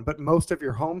everyone, but most of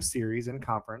your home series in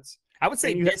conference. I would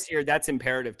say this year that's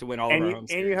imperative to win all of our home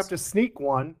series. And you have to sneak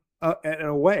one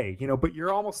away, but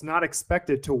you're almost not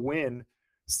expected to win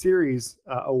series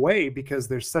away because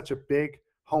there's such a big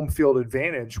home field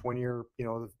advantage when you're,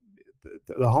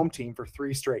 the home team for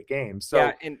 3 straight games. So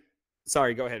yeah, and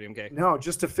sorry, go ahead, MK. No,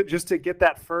 just to get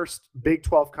that first Big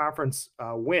 12 conference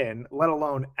win, let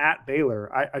alone at Baylor,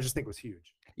 I just think was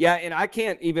huge. Yeah, and I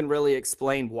can't even really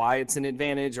explain why it's an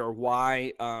advantage or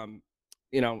why,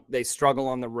 they struggle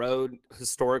on the road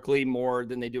historically more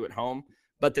than they do at home.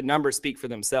 But the numbers speak for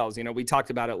themselves. We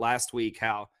talked about it last week,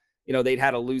 how, they'd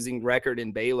had a losing record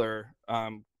in Baylor.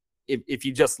 If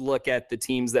you just look at the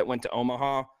teams that went to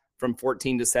Omaha from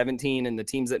 14 to 17 and the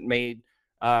teams that made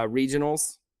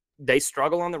regionals, they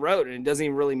struggle on the road, and it doesn't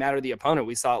even really matter the opponent.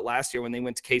 We saw it last year when they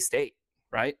went to K-State,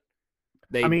 right?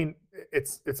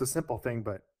 It's a simple thing,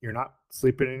 but you're not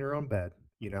sleeping in your own bed.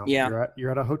 Yeah.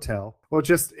 You're at a hotel. Well,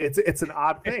 just it's an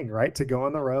odd thing, right? To go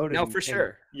on the road. No, for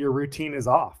sure. Your routine is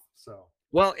off. So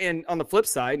well, and on the flip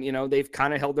side, they've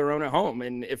kind of held their own at home,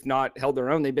 and if not held their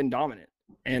own, they've been dominant.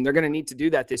 And they're going to need to do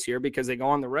that this year because they go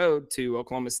on the road to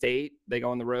Oklahoma State. They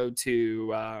go on the road to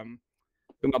who am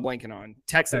I blanking on?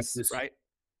 Texas, right?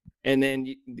 And then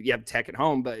you have Tech at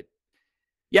home. But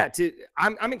yeah,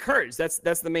 I'm encouraged. That's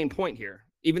the main point here.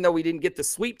 Even though we didn't get the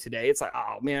sweep today, it's like,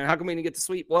 oh man, how come we didn't get the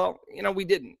sweep? Well, we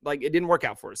didn't. Like, it didn't work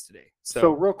out for us today.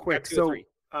 So real quick,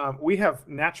 we have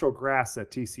natural grass at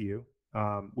TCU.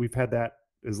 We've had that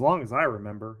as long as I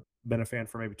remember. Been a fan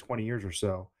for maybe 20 years or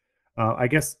so. I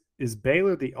guess, is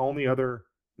Baylor the only other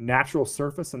natural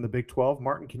surface in the Big 12?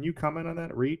 Martin, can you comment on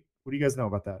that? Reed, what do you guys know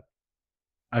about that?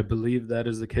 I believe that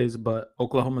is the case, but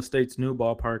Oklahoma State's new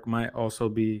ballpark might also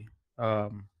be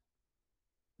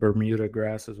Bermuda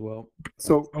grass as well.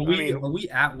 So are we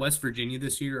at West Virginia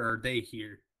this year, or are they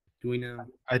here? Do we know?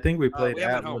 I think we played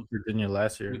at West Virginia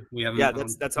last year. We haven't. Yeah,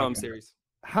 that's home series.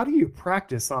 How do you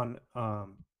practice on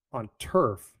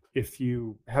turf if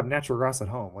you have natural grass at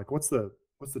home? Like, what's the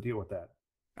deal with that?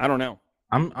 I don't know.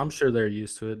 I'm sure they're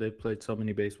used to it. They've played so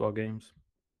many baseball games.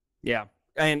 Yeah.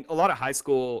 And a lot of high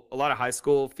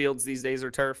school fields these days are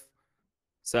turf.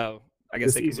 So I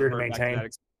guess it's easier to maintain.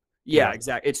 Yeah,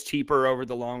 exactly. It's cheaper over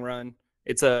the long run.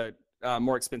 It's a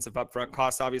more expensive upfront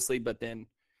cost, obviously, but then,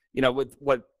 with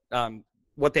what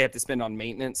they have to spend on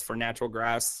maintenance for natural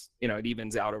grass, it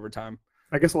evens out over time.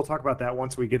 I guess we'll talk about that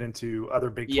once we get into other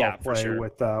Big 12 play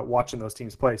with watching those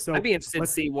teams play. So I'd be interested to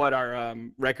see what our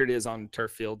record is on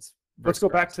turf fields. Let's go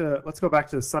back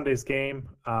to Sunday's game.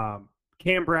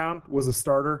 Cam Brown was a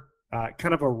starter.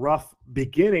 Kind of a rough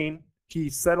beginning. He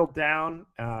settled down.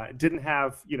 Didn't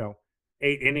have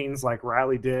 8 innings like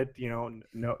Riley did.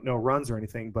 No runs or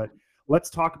anything. But let's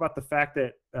talk about the fact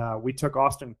that we took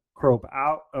Austin Krob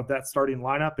out of that starting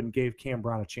lineup and gave Cam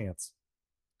Brown a chance.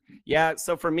 Yeah.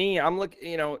 So for me, I'm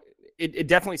looking. It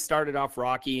definitely started off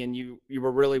rocky, and you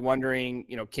were really wondering,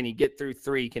 can he get through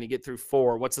 3? Can he get through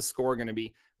 4? What's the score going to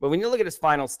be? But when you look at his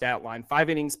final stat line, 5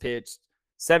 innings pitched,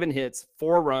 7 hits,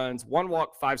 4 runs, 1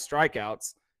 walk, 5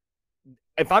 strikeouts.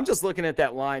 If I'm just looking at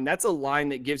that line, that's a line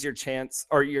that gives your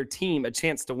team a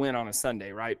chance to win on a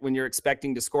Sunday, right? When you're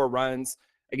expecting to score runs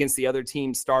against the other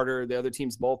team's starter, the other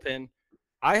team's bullpen.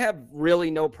 I have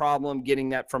really no problem getting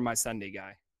that from my Sunday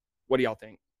guy. What do y'all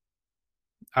think?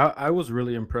 I was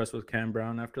really impressed with Cam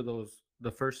Brown after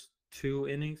the first 2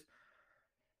 innings.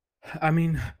 I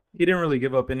mean, he didn't really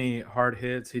give up any hard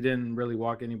hits. He didn't really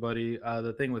walk anybody.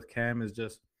 The thing with Cam is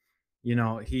just,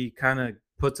 he kind of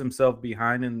puts himself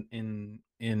behind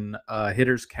in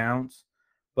hitters' counts.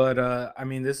 But I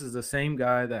mean, this is the same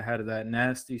guy that had that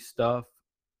nasty stuff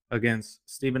against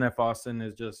Stephen F. Austin.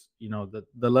 Is just,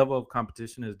 the level of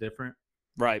competition is different.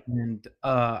 Right. And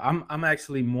I'm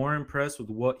actually more impressed with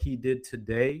what he did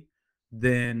today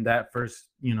than that first,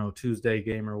 Tuesday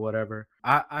game or whatever.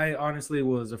 I honestly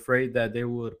was afraid that they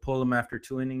would pull him after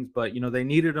 2 innings, but, they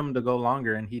needed him to go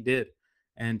longer, and he did.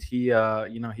 And he,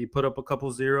 he put up a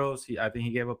couple zeros. I think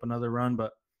he gave up another run,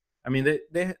 but I mean,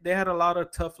 they had a lot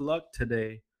of tough luck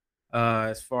today,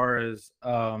 as far as,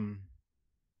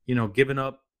 giving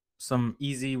up some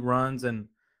easy runs, and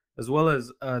as well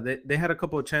as they had a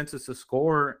couple of chances to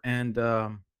score, and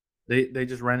they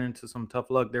just ran into some tough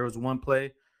luck. There was one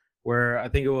play where I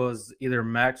think it was either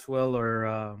Maxwell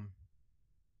or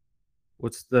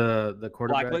what's the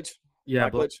quarterback? Blackledge? Yeah,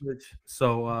 Blackledge.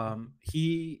 So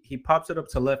he pops it up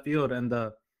to left field, and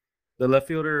the left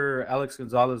fielder Alex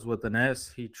Gonzalez with an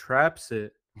S, he traps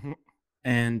it,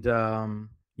 and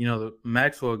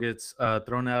Maxwell gets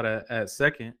thrown out at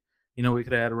second. We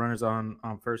could have had runners on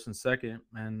first and second,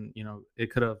 and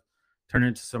it could have turned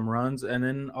into some runs. And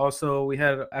then also we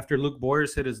had, after Luke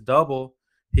Boyers hit his double,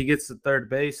 he gets to third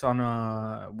base on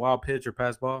a wild pitch or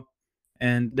pass ball,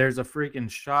 and there's a freaking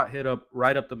shot hit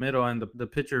right up the middle, and the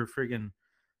pitcher freaking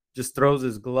just throws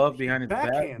his glove behind his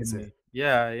back.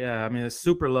 Yeah. I mean, it's a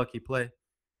super lucky play.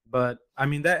 But I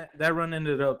mean, that run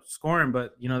ended up scoring,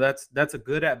 but that's a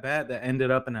good at bat that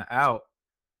ended up in an out.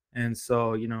 And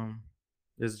so,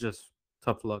 it's just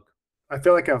tough luck. I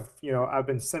feel like I've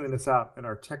been sending this out in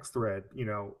our text thread,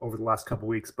 over the last couple of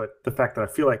weeks, but the fact that I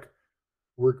feel like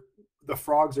the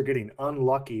Frogs are getting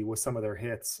unlucky with some of their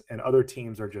hits, and other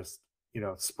teams are just,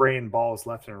 spraying balls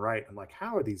left and right. I'm like,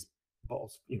 how are these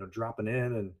balls, dropping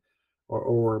in, and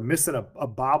or missing a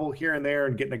bobble here and there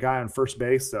and getting a guy on first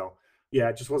base? So yeah,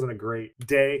 it just wasn't a great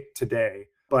day today,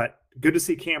 but good to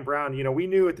see Cam Brown. We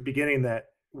knew at the beginning that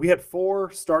we had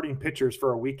 4 starting pitchers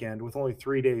for a weekend with only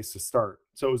 3 days to start.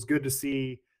 So it was good to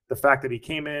see the fact that he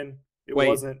came in.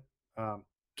 Wasn't.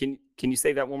 Can you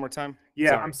say that one more time?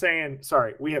 Yeah, sorry. I'm saying,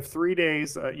 sorry. We have 3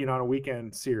 days, on a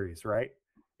weekend series, right?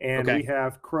 And we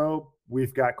have Krob,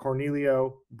 we've got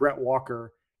Cornelio, Brett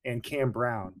Walker, and Cam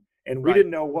Brown. And we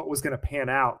didn't know what was going to pan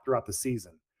out throughout the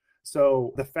season.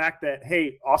 So the fact that,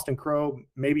 hey, Austin Krob,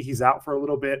 maybe he's out for a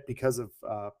little bit because of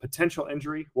potential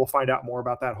injury. We'll find out more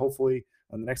about that hopefully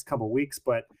in the next couple of weeks.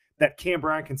 But that Cam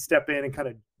Brown can step in and kind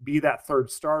of be that third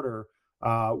starter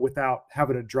without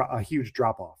having a huge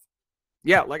drop-off.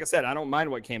 Yeah, like I said, I don't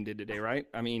mind what Cam did today, right?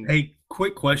 I mean, hey,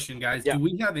 quick question, guys. Yeah. Do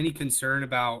we have any concern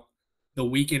about the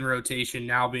weekend rotation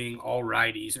now being all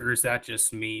righties, or is that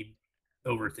just me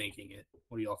overthinking it?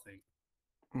 What do y'all think?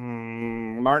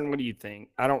 Martin, what do you think?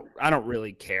 I don't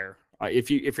really care. If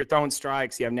you're throwing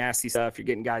strikes, you have nasty stuff, you're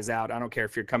getting guys out. I don't care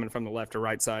if you're coming from the left or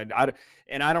right side. I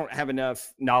don't have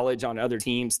enough knowledge on other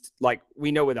teams. Like,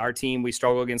 we know with our team, we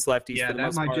struggle against lefties. Yeah, for the that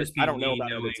most might part. just be I don't know me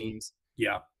about other knowing. teams.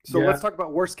 Yeah. So let's talk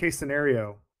about worst case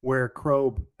scenario where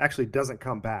Krob actually doesn't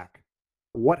come back.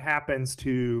 What happens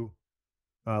to,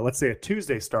 let's say, a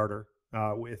Tuesday starter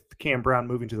with Cam Brown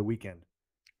moving to the weekend?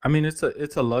 I mean, it's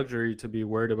a luxury to be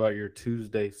worried about your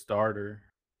Tuesday starter.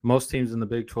 Most teams in the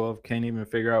Big 12 can't even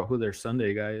figure out who their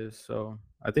Sunday guy is. So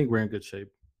I think we're in good shape.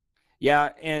 Yeah,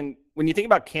 and when you think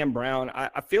about Cam Brown,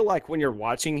 I feel like when you're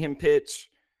watching him pitch,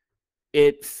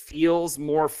 it feels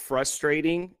more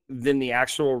frustrating than the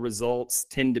actual results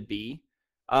tend to be.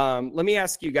 Let me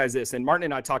ask you guys this, and Martin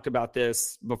and I talked about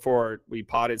this before we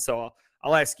potted, so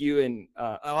I'll ask you, and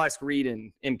I'll ask Reed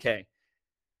and MK.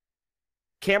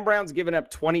 Cam Brown's given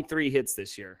up 23 hits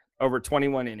this year, over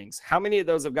 21 innings. How many of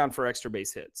those have gone for extra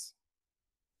base hits?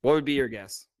 What would be your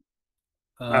guess?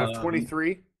 Out of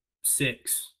 23,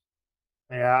 6.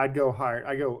 yeah, I'd go higher.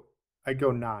 I'd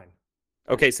go 9.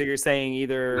 Okay, so you're saying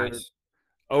either Nice.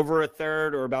 over a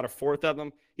third or about a fourth of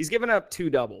them. He's given up 2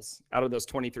 doubles out of those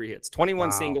 23 hits. 21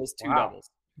 Wow. singles, 2 Wow.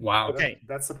 doubles. Wow. Okay.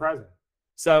 That's surprising.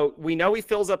 So we know he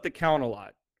fills up the count a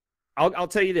lot. I'll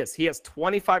tell you this. He has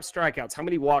 25 strikeouts. How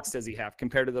many walks does he have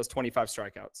compared to those 25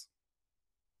 strikeouts?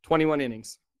 21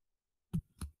 innings.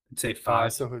 I'd say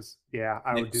 5. So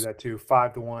I would do that too.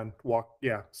 5-1 walk.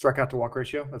 Yeah, strikeout to walk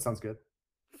ratio. That sounds good.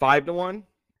 5-1.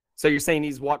 So you're saying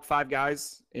he's walked 5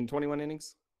 guys in 21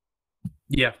 innings?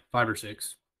 Yeah, 5 or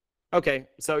 6. Okay,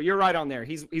 so you're right on there.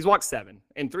 He's walked 7,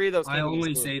 and 3 of those. I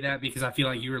only say that because I feel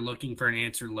like you were looking for an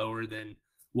answer lower than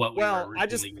what we were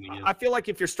originally going to give. I feel like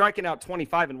if you're striking out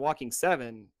 25 and walking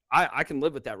 7, I can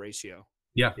live with that ratio.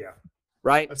 Yeah.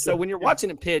 Right. That's so good. when you're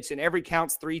watching a pitch and every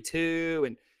count's 3-2,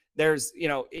 and there's,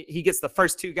 he gets the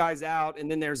first 2 guys out, and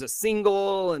then there's a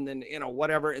single, and then,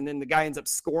 whatever, and then the guy ends up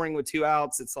scoring with 2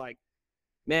 outs. It's like,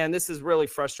 man, this is really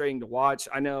frustrating to watch.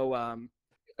 I know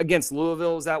against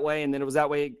Louisville it was that way, and then it was that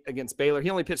way against Baylor. He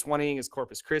only pitched 1 inning against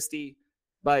Corpus Christi.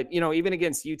 But, even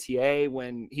against UTA,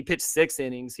 when he pitched 6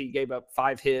 innings, he gave up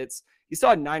 5 hits. He still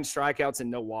had 9 strikeouts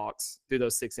and no walks through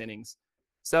those 6 innings.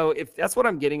 So if that's what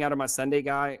I'm getting out of my Sunday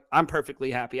guy, I'm perfectly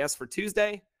happy. As for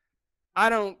Tuesday, I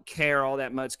don't care all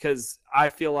that much because I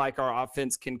feel like our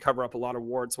offense can cover up a lot of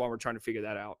warts while we're trying to figure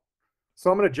that out. So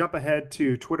I'm going to jump ahead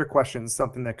to Twitter questions,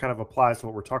 something that kind of applies to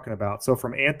what we're talking about. So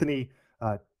from Anthony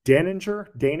Daninger,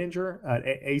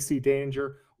 AC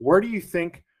Daninger, where do you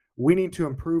think we need to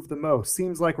improve the most?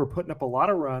 Seems like we're putting up a lot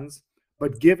of runs,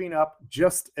 but giving up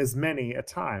just as many at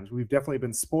times. We've definitely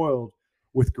been spoiled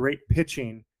with great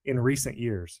pitching in recent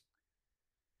years.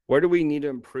 Where do we need to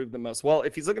improve the most? Well,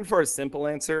 if he's looking for a simple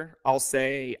answer, I'll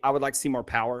say I would like to see more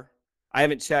power. I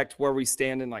haven't checked where we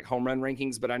stand in like home run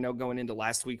rankings, but I know going into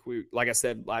last week, like I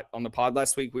said on the pod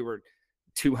last week, we were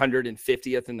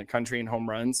 250th in the country in home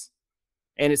runs.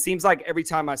 And it seems like every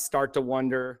time I start to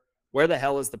wonder where the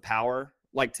hell is the power,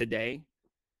 like today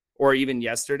or even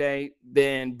yesterday,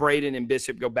 then Braden and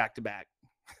Bishop go back to back.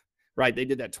 Right? They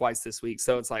did that twice this week.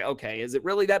 So it's like, okay, is it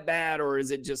really that bad, or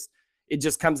is it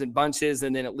just comes in bunches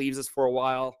and then it leaves us for a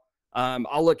while?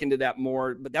 I'll look into that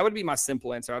more, but that would be my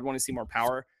simple answer. I'd want to see more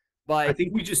power. But I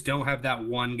think we just don't have that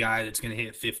one guy that's going to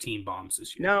hit 15 bombs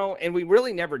this year. No, and we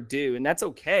really never do, and that's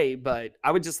okay. But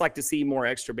I would just like to see more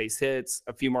extra base hits,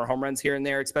 a few more home runs here and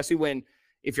there, especially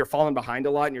if you're falling behind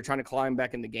a lot and you're trying to climb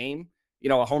back in the game.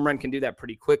 A home run can do that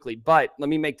pretty quickly. But let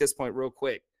me make this point real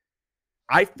quick.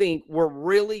 I think we're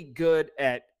really good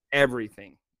at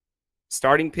everything.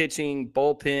 Starting pitching,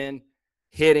 bullpen,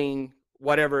 hitting,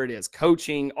 whatever it is,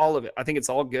 coaching, all of it. I think it's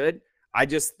all good. I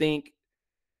just think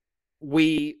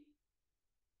we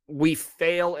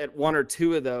fail at 1 or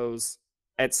 2 of those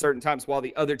at certain times while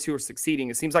the other 2 are succeeding.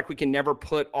 It seems like we can never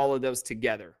put all of those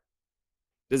together.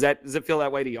 Does it feel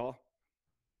that way to y'all?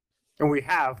 And we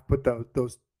have put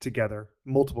those together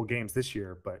multiple games this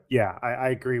year, but yeah, I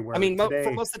agree. For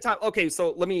most of the time, okay,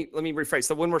 so let me rephrase.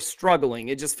 So when we're struggling,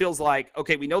 it just feels like,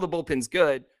 okay, we know the bullpen's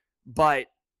good, but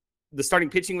the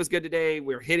starting pitching was good today.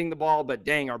 We were hitting the ball, but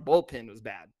dang, our bullpen was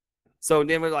bad. So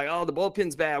then we're like, oh, the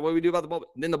bullpen's bad. What do we do about the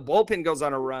bullpen? And then the bullpen goes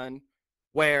on a run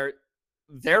where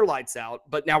they're lights out,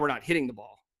 but now we're not hitting the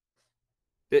ball.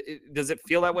 Does it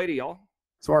feel that way to y'all?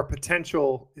 So our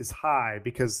potential is high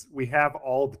because we have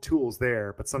all the tools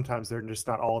there, but sometimes they're just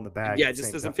not all in the bag. Yeah, it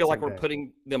just doesn't feel like we're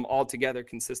putting them all together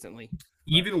consistently.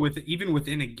 Even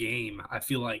within a game, I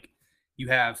feel like you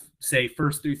have, say,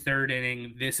 1st through 3rd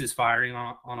inning, this is firing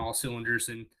on all cylinders,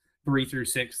 and 3 through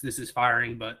 6, this is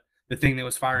firing, but the thing that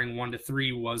was firing 1 to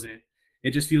 3 wasn't.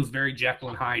 It just feels very Jekyll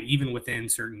and Hyde, even within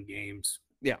certain games.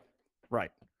 Yeah, right.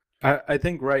 I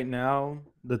think right now,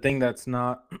 the thing that's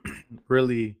not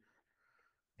really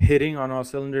hitting on all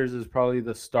cylinders is probably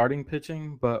the starting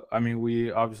pitching. But, I mean,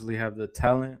 we obviously have the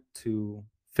talent to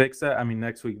fix that. I mean,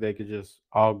 next week they could just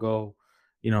all go,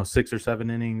 6 or 7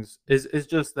 innings. It's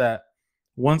just that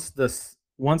once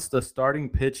the starting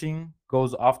pitching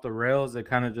goes off the rails, it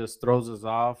kind of just throws us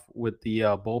off with the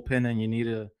bullpen, and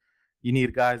you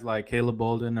need guys like Caleb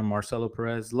Bolden and Marcelo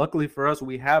Perez. Luckily for us,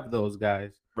 we have those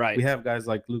guys. Right. We have guys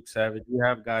like Luke Savage. We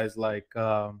have guys like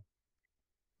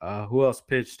who else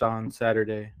pitched on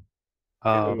Saturday?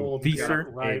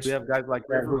 Vieser. Right. We have guys like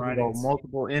that who can go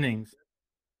multiple innings.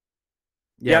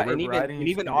 Yeah, and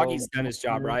even Augie's done his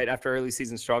job, right? After early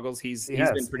season struggles, he's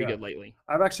been pretty good lately.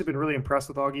 I've actually been really impressed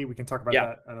with Augie. We can talk about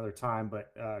that another time,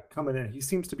 but coming in, he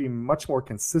seems to be much more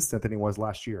consistent than he was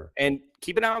last year. And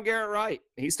keep an eye on Garrett Wright.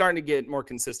 He's starting to get more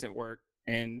consistent work,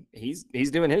 and he's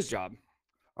doing his job.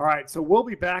 All right, so we'll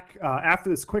be back after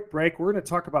this quick break. We're going to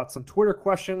talk about some Twitter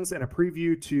questions and a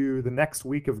preview to the next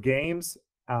week of games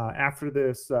after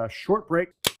this short break.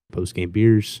 Post-game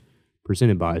beers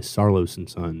presented by Sarlos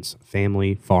 & Sons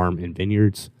Family, Farm, and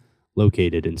Vineyards,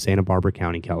 located in Santa Barbara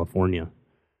County, California.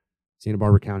 Santa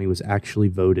Barbara County was actually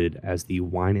voted as the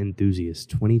Wine Enthusiast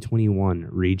 2021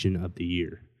 Region of the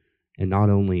Year. And not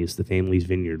only is the Family's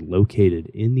Vineyard located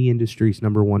in the industry's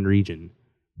 #1 region,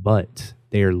 but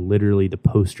they are literally the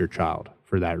poster child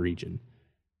for that region.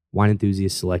 Wine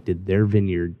Enthusiasts selected their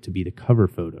vineyard to be the cover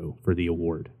photo for the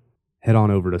award. Head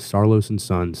on over to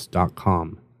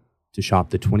sarlosandsons.com to shop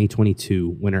the 2022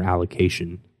 winter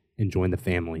allocation and join the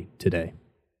family today.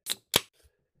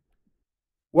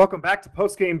 Welcome back to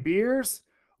Postgame Beers.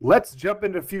 Let's jump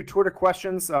into a few Twitter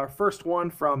questions. Our first one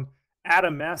from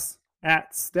Adam S.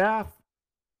 at staff.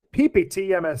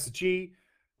 PPTMSG.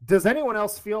 Does anyone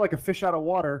else feel like a fish out of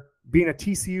water being a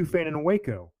TCU fan in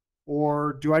Waco?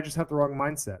 Or do I just have the wrong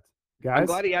mindset? Guys? I'm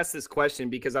glad he asked this question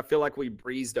because I feel like we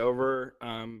breezed over,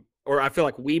 or I feel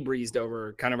like we breezed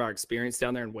over kind of our experience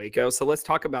down there in Waco. So let's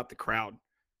talk about the crowd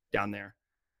down there.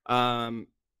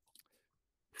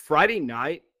 Friday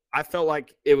night, I felt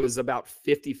like it was about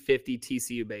 50-50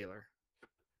 TCU Baylor.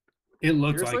 It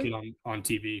looks Seriously? like it on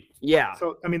TV. Yeah.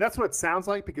 So, I mean, that's what it sounds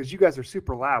like because you guys are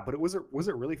super loud, but was it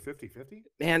really 50-50?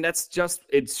 Man,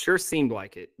 it sure seemed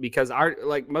like it because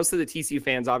most of the TCU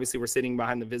fans obviously were sitting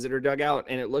behind the visitor dugout,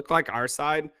 and it looked like our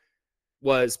side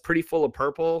was pretty full of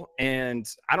purple. And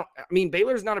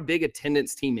Baylor's not a big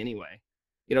attendance team anyway.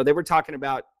 You know, they were talking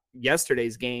about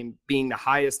yesterday's game being the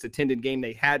highest attended game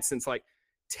they had since like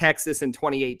Texas in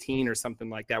 2018 or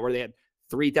something like that, where they had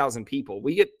 3,000 people.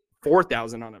 We get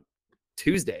 4,000 on a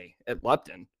Tuesday at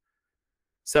Lupton.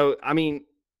 So, I mean,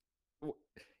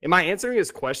 am I answering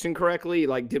his question correctly?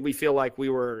 Like, did we feel like we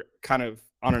were kind of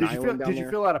on an island down there? Did you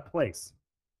feel out of place?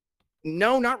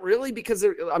 No, not really, because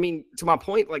to my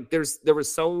point, like there were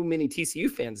so many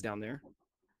TCU fans down there.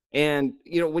 And,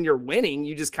 you know, when you're winning,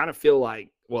 you just kind of feel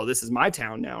like, well, this is my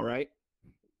town now, right?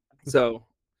 So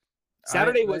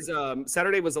Saturday was a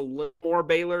little more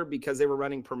Baylor because they were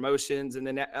running promotions, and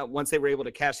then once they were able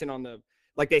to cash in on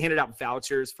they handed out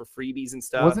vouchers for freebies and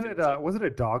stuff. Wasn't it a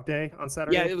dog day on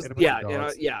Saturday? Yeah, it was.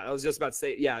 I was just about to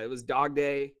say, yeah, it was dog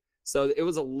day. So it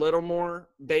was a little more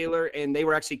Baylor, and they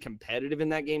were actually competitive in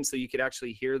that game, so you could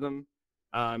actually hear them.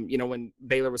 You know, when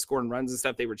Baylor was scoring runs and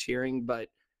stuff, they were cheering, but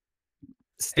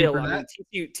still,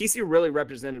 TCU really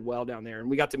represented well down there, and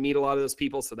we got to meet a lot of those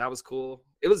people, so that was cool.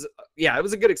 It was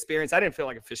a good experience. I didn't feel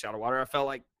like a fish out of water. I felt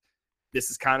like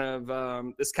this is kind of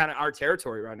our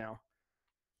territory right now.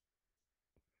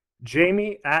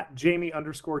 Jamie at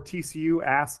Jamie_TCU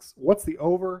asks, what's the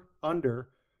over/under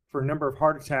for number of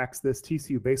heart attacks this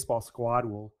TCU baseball squad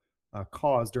will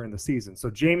cause during the season?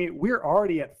 So, Jamie, we're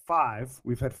already at 5.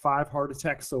 We've had 5 heart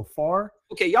attacks so far.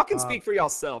 Okay, y'all can speak for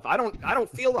y'allself. I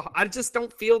just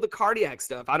don't feel the cardiac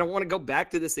stuff. I don't want to go back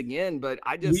to this again, but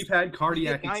we've had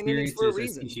cardiac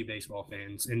experiences as TCU baseball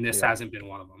fans, and this hasn't been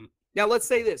one of them. Now, let's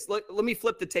say this. Let me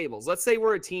flip the tables. Let's say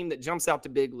we're a team that jumps out to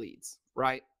big leads,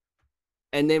 right?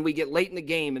 And then we get late in the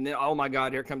game, and then, oh, my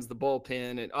God, here comes the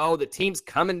bullpen, and, oh, the team's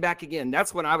coming back again.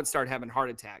 That's when I would start having heart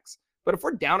attacks. But if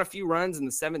we're down a few runs in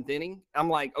the 7th inning, I'm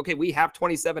like, okay, we have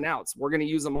 27 outs. We're going to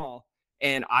use them all.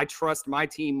 And I trust my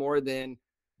team more than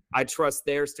I trust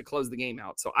theirs to close the game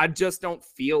out. So I just don't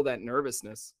feel that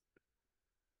nervousness.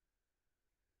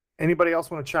 Anybody else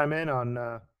want to chime in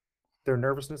on their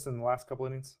nervousness in the last couple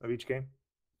innings of each game?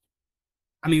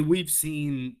 I mean, we've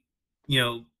seen,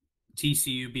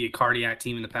 TCU be a cardiac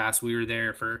team in the past. We were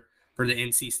there for the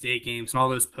NC State games and all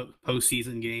those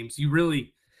postseason games. You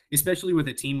really, especially with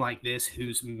a team like this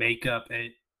whose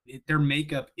their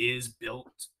makeup is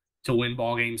built to win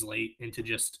ball games late and to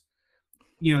just,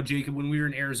 Jacob, when we were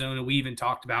in Arizona, we even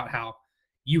talked about how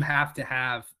you have to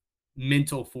have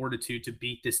mental fortitude to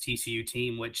beat this TCU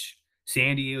team, which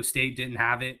San Diego State didn't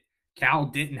have it. Cal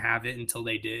didn't have it until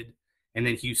they did. And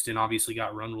then Houston obviously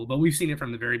got run ruled. But we've seen it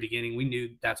from the very beginning. We knew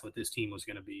that's what this team was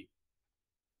going to be.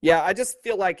 Yeah, I just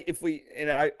feel like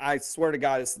I swear to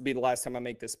God, this will be the last time I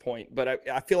make this point, but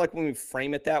I feel like when we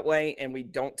frame it that way and we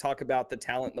don't talk about the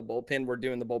talent in the bullpen, we're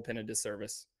doing the bullpen a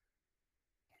disservice.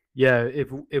 Yeah,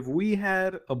 if we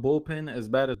had a bullpen as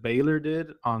bad as Baylor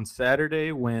did on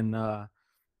Saturday when,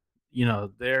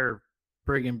 they're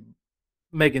friggin'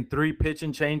 making 3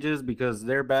 pitching changes because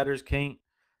their batters can't.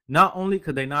 Not only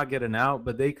could they not get an out,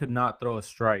 but they could not throw a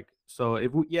strike. So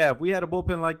if we had a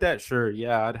bullpen like that, sure,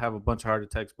 I'd have a bunch of heart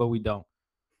attacks, but we don't.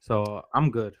 So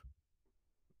I'm good.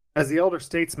 As the elder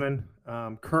statesman,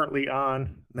 currently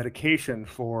on medication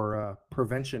for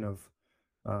prevention of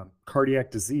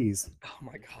cardiac disease. Oh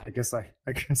my God. I guess I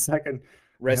can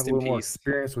Rest have a in little more peace.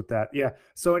 experience with that. Yeah.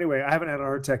 So anyway, I haven't had a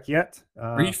heart attack yet.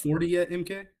 Are you 40 yet,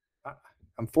 MK?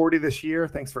 I'm 40 this year.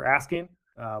 Thanks for asking.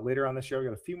 Later on this year, I've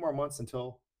got a few more months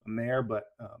until I'm there, but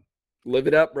Live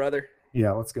it up, brother.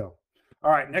 yeah, let's go.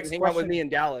 All right, next Hang question. out with me in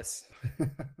Dallas.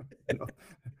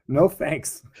 No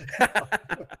thanks.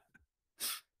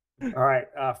 All right,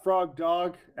 Frog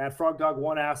Dog at Frog Dog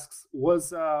 1 asks,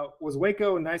 was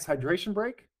Waco a nice hydration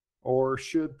break, or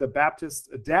should the Baptists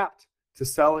adapt to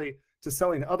selling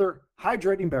other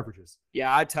hydrating beverages?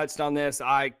 Yeah, I touched on this.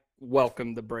 I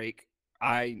welcomed the break.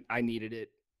 I needed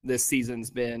it. This season's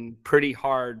been pretty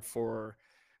hard for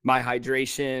my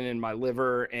hydration and my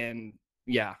liver, and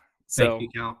yeah. So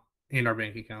Bank account and our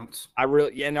bank accounts.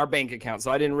 and our bank account.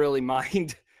 So I didn't really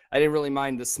mind. I didn't really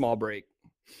mind the small break.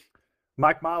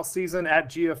 Mike Miles Season at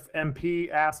GFMP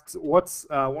asks, was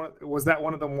that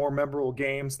one of the more memorable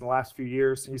games in the last few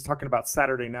years? He's talking about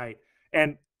Saturday night.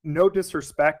 And no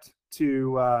disrespect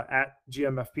to at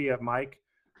GMFP at Mike,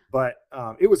 but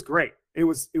it was great. It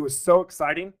was so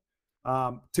exciting.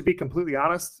 To be completely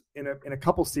honest, in a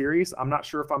couple series, I'm not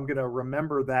sure if I'm going to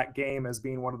remember that game as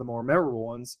being one of the more memorable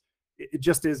ones. It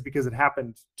just is because it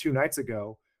happened 2 nights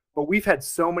ago. But we've had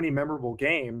so many memorable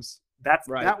games.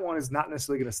 That one is not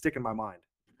necessarily going to stick in my mind.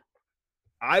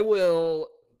 I will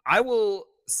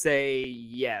say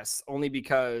yes, only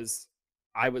because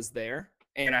I was there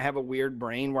and I have a weird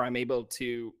brain where I'm able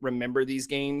to remember these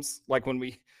games. Like when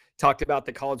we talked about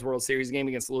the College World Series game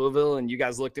against Louisville and you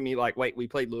guys looked at me like, wait, we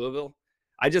played Louisville?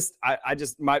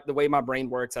 The way my brain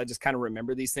works, I just kind of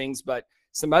remember these things. But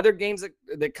some other games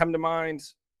that come to mind,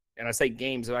 and I say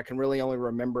games, but I can really only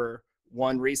remember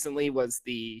one recently, was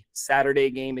the Saturday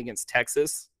game against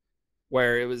Texas,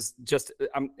 where it was just,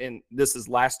 and this is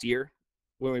last year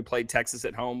when we played Texas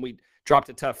at home. We dropped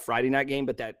a tough Friday night game,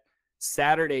 but that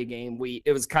Saturday game,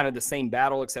 it was kind of the same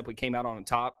battle, except we came out on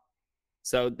top.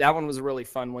 So that one was a really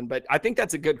fun one. But I think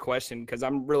that's a good question because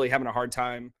I'm really having a hard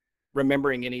time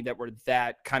remembering any that were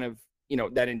that kind of,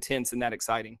 that intense and that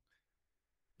exciting.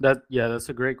 That's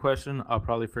a great question. I'll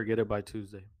probably forget it by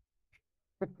Tuesday.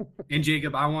 And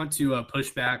Jacob, I want to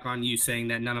push back on you saying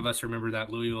that none of us remember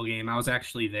that Louisville game. I was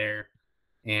actually there,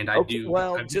 and I do.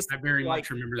 Well, I very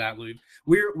much remember that Louisville.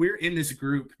 We're in this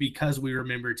group because we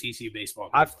remember TCU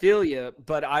baseball. I feel you,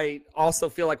 but I also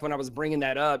feel like when I was bringing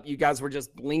that up, you guys were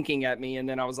just blinking at me, and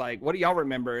then I was like, "What do y'all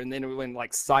remember?" And then it went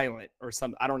like silent or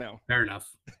something. I don't know. Fair enough.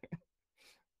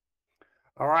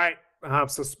 All right.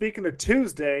 So speaking of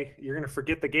Tuesday, you're going to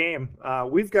forget the game.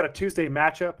 We've got a Tuesday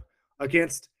matchup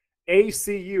against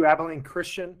ACU, Abilene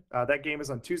Christian. That game is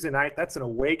on Tuesday night. That's an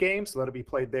away game, so that'll be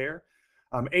played there.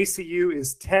 ACU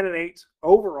is 10-8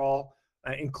 overall,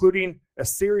 including a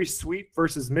series sweep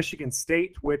versus Michigan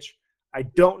State, which I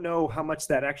don't know how much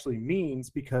that actually means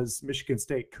because Michigan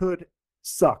State could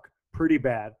suck pretty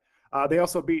bad. They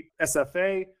also beat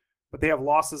SFA, but they have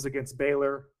losses against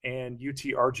Baylor and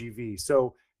UTRGV.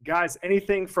 So, guys,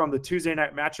 anything from the Tuesday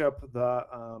night matchup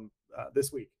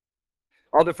this week?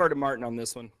 I'll defer to Martin on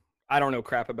this one. I don't know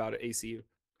crap about it, ACU.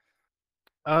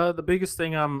 The biggest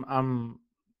thing I'm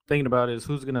thinking about is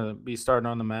who's gonna be starting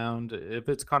on the mound. If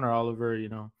it's Connor Oliver,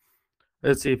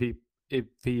 let's see if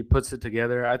he puts it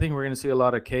together. I think we're gonna see a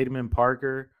lot of Cademan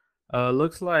Parker.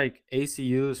 Looks like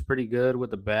ACU is pretty good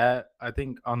with the bat. I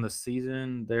think on the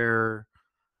season they're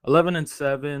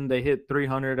 11-7. They hit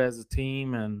 300 as a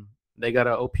team, and they got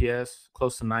an OPS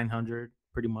close to 900,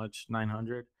 pretty much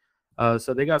 900.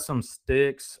 So they got some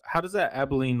sticks. How does that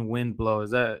Abilene wind blow?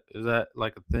 Is that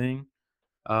like a thing?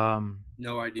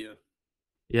 No idea.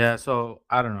 Yeah, so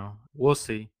I don't know. We'll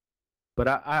see. But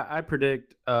I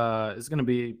predict it's gonna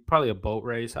be probably a boat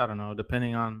race. I don't know,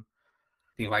 depending on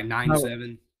I think like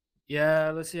 9-7.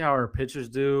 Yeah, let's see how our pitchers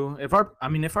do. If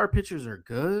our pitchers are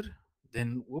good,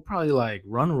 then we'll probably like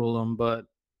run rule them. But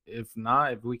if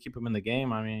not, if we keep them in the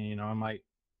game, I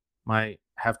might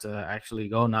have to actually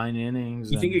go 9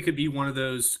 innings. You think it could be one of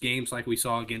those games like we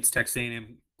saw against Texas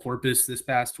A&M Corpus this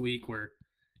past week where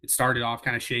it started off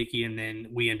kind of shaky and then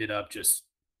we ended up just,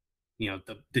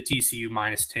 the TCU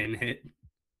 -10 hit?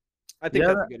 I think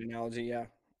that's a good analogy, yeah.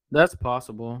 That's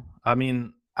possible. I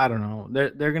don't know.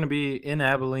 They're going to be in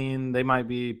Abilene. They might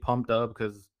be pumped up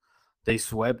because they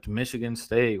swept Michigan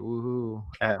State, woohoo,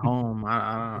 at home.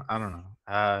 I don't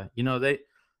know.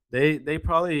 They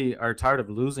probably are tired of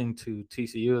losing to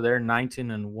TCU. They're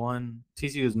 19-1.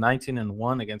 TCU is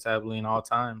 19-1 against Abilene all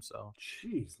time. So,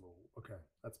 jeez, okay,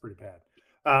 that's pretty bad.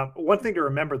 One thing to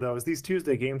remember though is these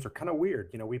Tuesday games are kind of weird.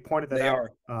 We pointed that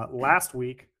out last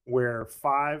week, where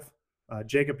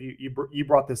Jacob, you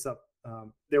brought this up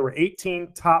There were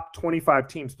 18 top 25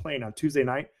 teams playing on Tuesday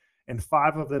night, and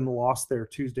 5 of them lost their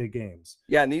Tuesday games.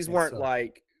 Yeah, and these weren't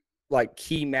like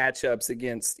key matchups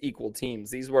against equal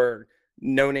teams. These were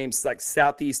no names, like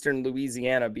Southeastern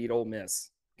Louisiana beat Ole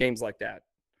Miss, games like that.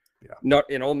 Yeah. No,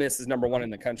 and Ole Miss is number 1 in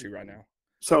the country right now.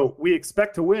 So we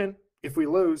expect to win. If we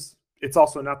lose, it's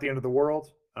also not the end of the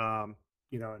world. And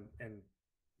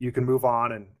you can move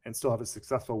on and still have a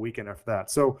successful weekend after that.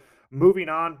 So moving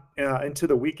on into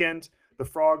the weekend, the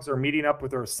Frogs are meeting up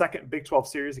with their second Big 12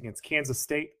 series against Kansas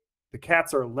State. The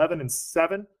Cats are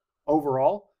 11-7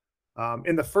 overall.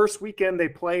 In the first weekend, they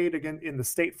played again in the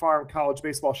State Farm College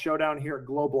Baseball Showdown here at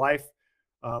Globe Life.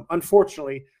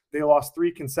 Unfortunately, they lost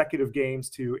 3 consecutive games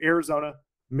to Arizona,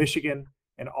 Michigan,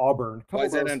 and Auburn. Why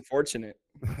is that unfortunate?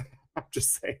 I'm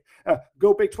just saying,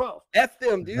 go Big 12. F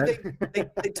them, dude.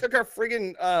 They took our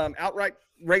friggin' outright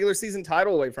regular season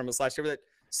title away from us last year with that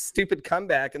stupid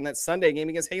comeback in that Sunday game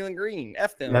against Halen Green.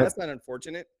 F them. That's not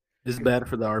unfortunate. It's bad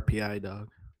for the RPI, dog.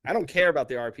 I don't care about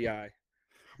the RPI.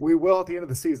 We will at the end of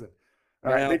the season.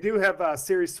 All right, Well- they do have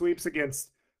series sweeps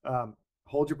against,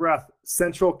 hold your breath,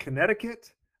 Central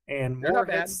Connecticut and They're not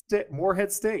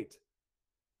Morehead State.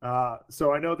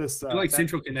 So I know this. I feel like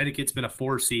Central Connecticut's been a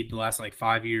 4 seed the last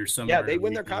 5 years. Yeah, they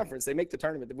win their conference. They make the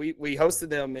tournament. We hosted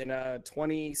them in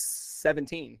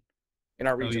 2017 in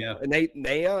our region, and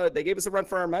they gave us a run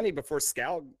for our money before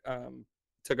Scal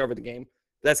took over the game.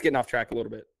 That's getting off track a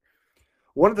little bit.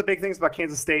 One of the big things about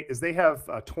Kansas State is they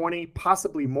have 20,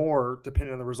 possibly more,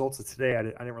 depending on the results of today. I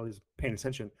didn't really pay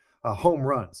attention. Home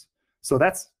runs. So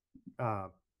that's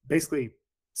basically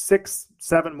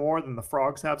 6-7 more than the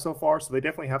Frogs have so far. So they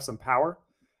definitely have some power.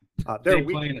 They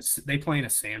play in a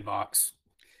sandbox.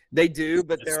 They do,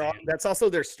 but that's also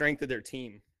their strength of their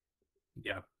team.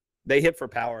 Yeah, they hit for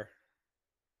power.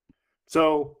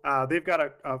 So they've got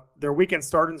their weekend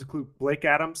starters include Blake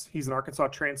Adams. He's an Arkansas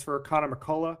transfer. Connor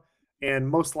McCullough. And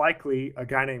most likely a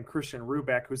guy named Christian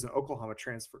Rubeck, who's an Oklahoma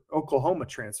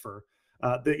transfer.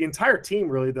 The entire team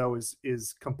really, though,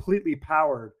 is completely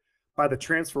powered by the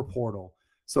transfer portal.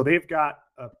 So they've got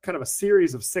kind of a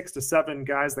series of 6 to 7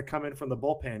 guys that come in from the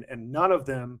bullpen, and none of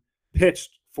them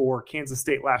pitched for Kansas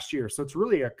State last year. So it's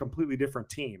really a completely different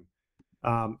team.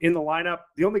 In the lineup,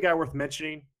 the only guy worth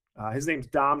mentioning, his name's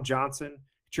Dom Johnson,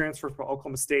 transferred from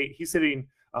Oklahoma State. He's hitting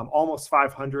almost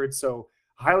 500, so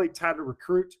highly touted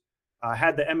recruit.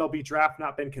 Had the MLB draft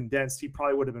not been condensed, he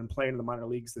probably would have been playing in the minor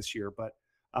leagues this year. But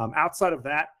outside of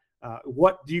that,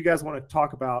 what do you guys want to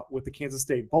talk about with the Kansas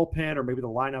State bullpen, or maybe the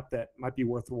lineup that might be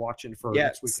worth watching for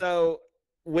next week? So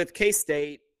with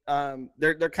K-State,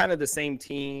 they're kind of the same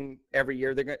team every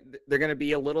year. They're going to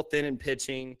be a little thin in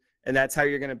pitching, and that's how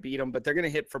you're going to beat them. But they're going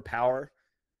to hit for power.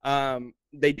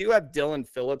 They do have Dylan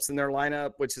Phillips in their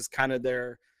lineup, which is kind of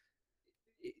their.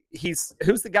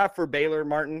 Who's the guy for Baylor,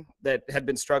 Martin, that had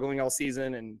been struggling all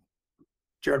season? And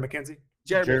Jared McKenzie.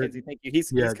 Jared McKenzie, thank you. He's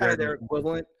kind of their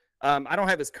equivalent. I don't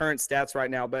have his current stats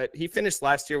right now, but he finished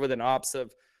last year with an ops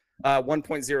of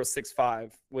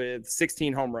 1.065 with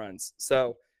 16 home runs.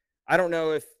 So I don't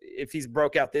know if he's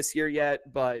broke out this year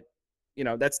yet, but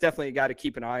that's definitely a guy to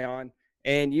keep an eye on.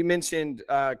 And you mentioned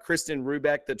Kristen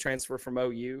Rubeck, the transfer from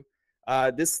OU.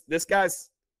 This guy's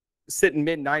sitting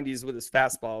mid-90s with his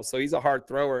fastball, so he's a hard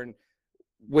thrower. And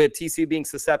with TCU being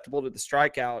susceptible to the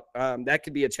strikeout, that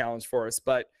could be a challenge for us.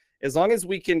 But as long as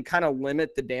we can kind of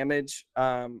limit the damage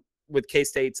with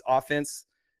K-State's offense,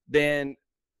 then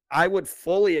I would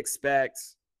fully expect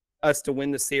us to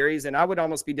win the series, and I would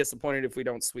almost be disappointed if we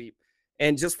don't sweep.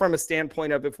 And just from a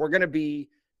standpoint of if we're going to be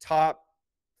top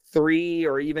 3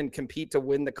 or even compete to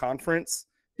win the conference,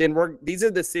 then these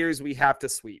are the series we have to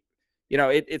sweep.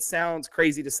 It sounds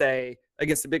crazy to say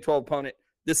against a Big 12 opponent,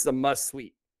 this is a must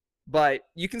sweep. But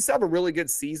you can still have a really good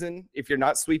season if you're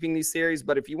not sweeping these series.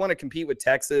 But if you want to compete with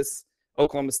Texas,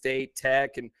 Oklahoma State,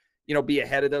 Tech, and be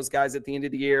ahead of those guys at the end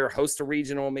of the year, host a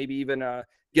regional, maybe even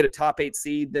get a top 8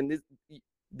 seed, then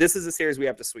this is a series we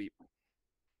have to sweep.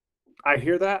 I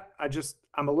hear that.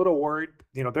 I'm a little worried.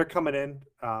 They're coming in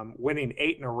winning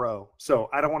 8 in a row, so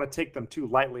I don't want to take them too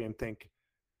lightly and think,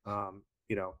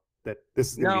 that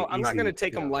this is going to be easy. I'm not going to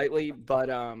take them lightly, but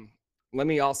let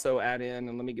me also add in,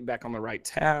 and let me get back on the right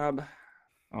tab.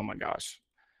 Oh my gosh.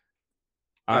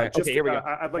 Okay, here we go.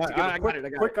 I'd like to give a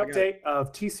quick update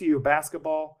of TCU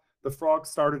basketball. The Frogs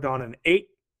started on an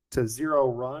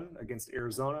 8-0 run against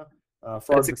Arizona.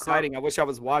 That's exciting. I wish I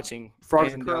was watching.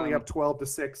 Frogs are currently up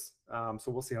 12-6.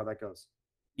 So we'll see how that goes.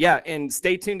 Yeah, and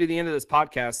stay tuned to the end of this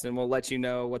podcast, and we'll let you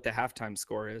know what the halftime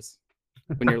score is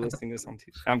when you're listening to this on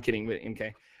TV. I'm kidding, but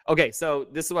MK. Okay, so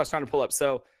this is what I was trying to pull up.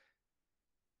 So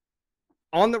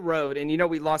on the road, and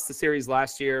we lost the series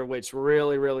last year, which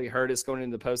really, really hurt us going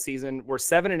into the postseason. We're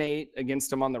 7-8 against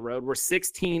them on the road. We're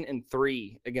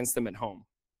 16-3 against them at home.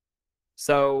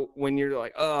 So when you're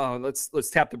like, oh, let's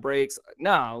tap the brakes.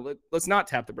 No, let's not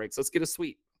tap the brakes. Let's get a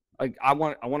sweep. Like I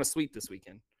want a sweep this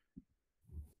weekend.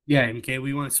 Yeah, MK,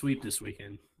 we want to sweep this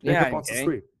weekend. Jacob wants to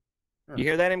sweep. Yeah. You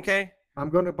hear that, MK? I'm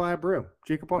going to buy a brew.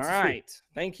 Jacob wants to sweep. All right.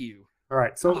 Thank you. All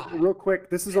right. So real quick,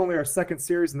 this is only our second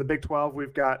series in the Big 12.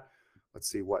 We've got, let's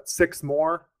see, 6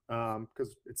 more?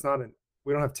 Because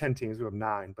we don't have 10 teams. We have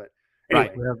 9. But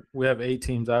anyway. Right. We have 8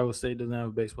 teams. Iowa State doesn't have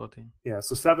a baseball team. Yeah,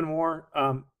 so 7 more.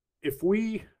 If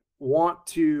we want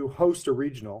to host a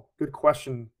regional, good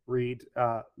question, Reed.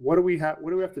 What do we have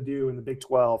to do in the Big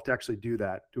 12 to actually do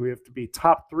that? Do we have to be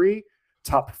top 3,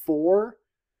 top 4?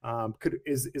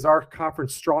 Is our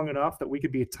conference strong enough that we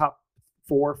could be a top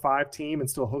 4 or 5 team and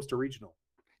still host a regional?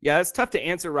 Yeah, it's tough to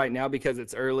answer right now because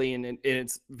it's early and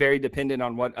it's very dependent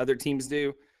on what other teams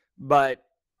do. But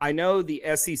I know the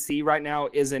SEC right now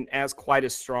isn't quite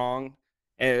as strong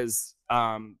as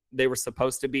they were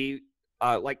supposed to be.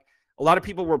 Like a lot of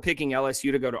people were picking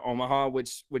LSU to go to Omaha,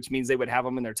 which means they would have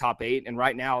them in their top 8. And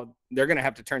right now they're going to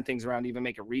have to turn things around to even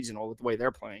make it regional with the way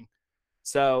they're playing.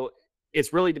 So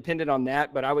it's really dependent on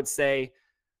that. But I would say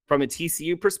from a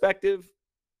TCU perspective,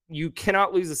 you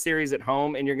cannot lose a series at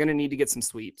home, and you're going to need to get some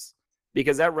sweeps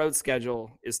because that road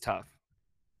schedule is tough.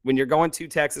 When you're going to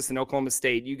Texas and Oklahoma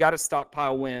State, you got to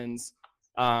stockpile wins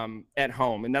at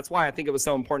home. And that's why I think it was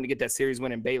so important to get that series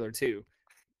win in Baylor too.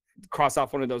 Cross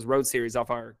off one of those road series off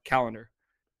our calendar.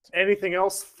 Anything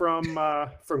else from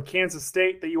Kansas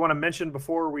State that you want to mention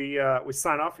before we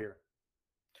sign off here?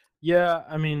 Yeah,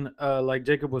 I mean, like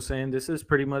Jacob was saying, this is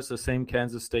pretty much the same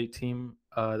Kansas State team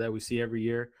that we see every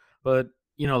year. But,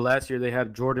 last year they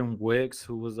had Jordan Wicks,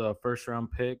 who was a first-round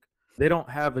pick. They don't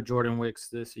have a Jordan Wicks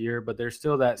this year, but they're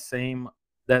still that same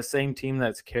team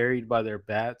that's carried by their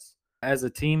bats. As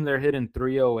a team, they're hitting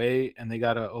 .308, and they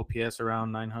got an OPS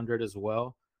around 900 as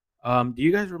well. Do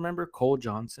you guys remember Cole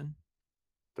Johnson?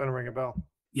 Doesn't ring a bell.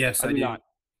 Yes, I do. Not.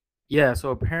 Yeah,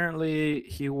 so apparently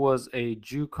he was a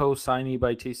JUCO signee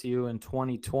by TCU in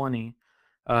 2020.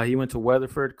 He went to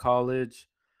Weatherford College.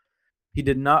 He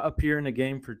did not appear in a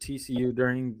game for TCU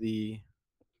during the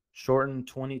shortened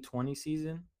 2020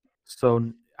 season.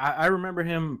 So I remember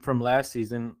him from last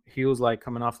season. He was like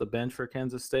coming off the bench for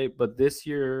Kansas State, but this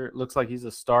year looks like he's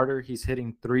a starter. He's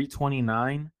hitting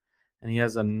 .329, and he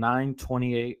has a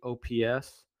 .928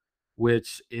 OPS,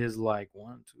 which is like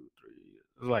 1, 2,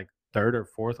 3, like 3rd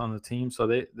or 4th on the team. So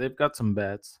they've got some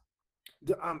bets.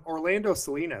 Orlando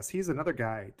Salinas, he's another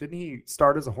guy. Didn't he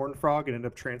start as a Horned Frog and end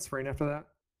up transferring after that?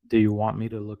 Do you want me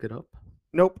to look it up?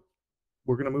 Nope.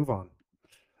 We're going to move on.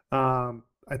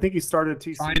 I think he started at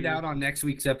TCU. Find out on next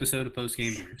week's episode of Post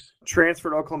Game Beers.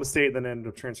 Transferred to Oklahoma State, then ended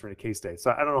up transferring to K-State.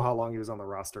 So I don't know how long he was on the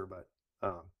roster, but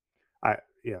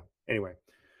anyway.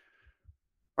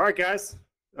 All right, guys.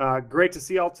 Great to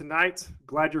see y'all tonight.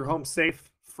 Glad you're home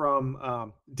safe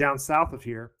from down south of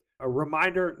here. A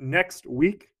reminder, next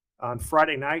week on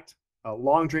Friday night,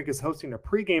 Long Drink is hosting a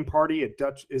pregame party at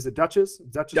Dutch's Rooftop.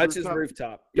 Yep, Dutch's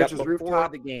before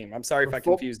Rooftop. the game. I'm sorry if I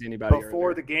confused anybody Before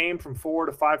earlier. the game from 4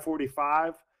 to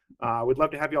 5:45. We'd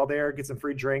love to have you all there, get some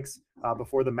free drinks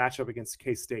before the matchup against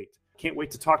K-State. Can't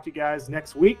wait to talk to you guys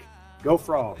next week. Go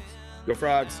Frogs. Go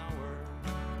Frogs.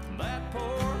 That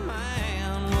poor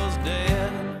man was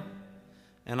dead,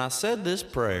 and I said this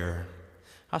prayer.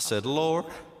 I said, Lord,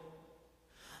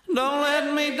 don't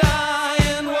let me die.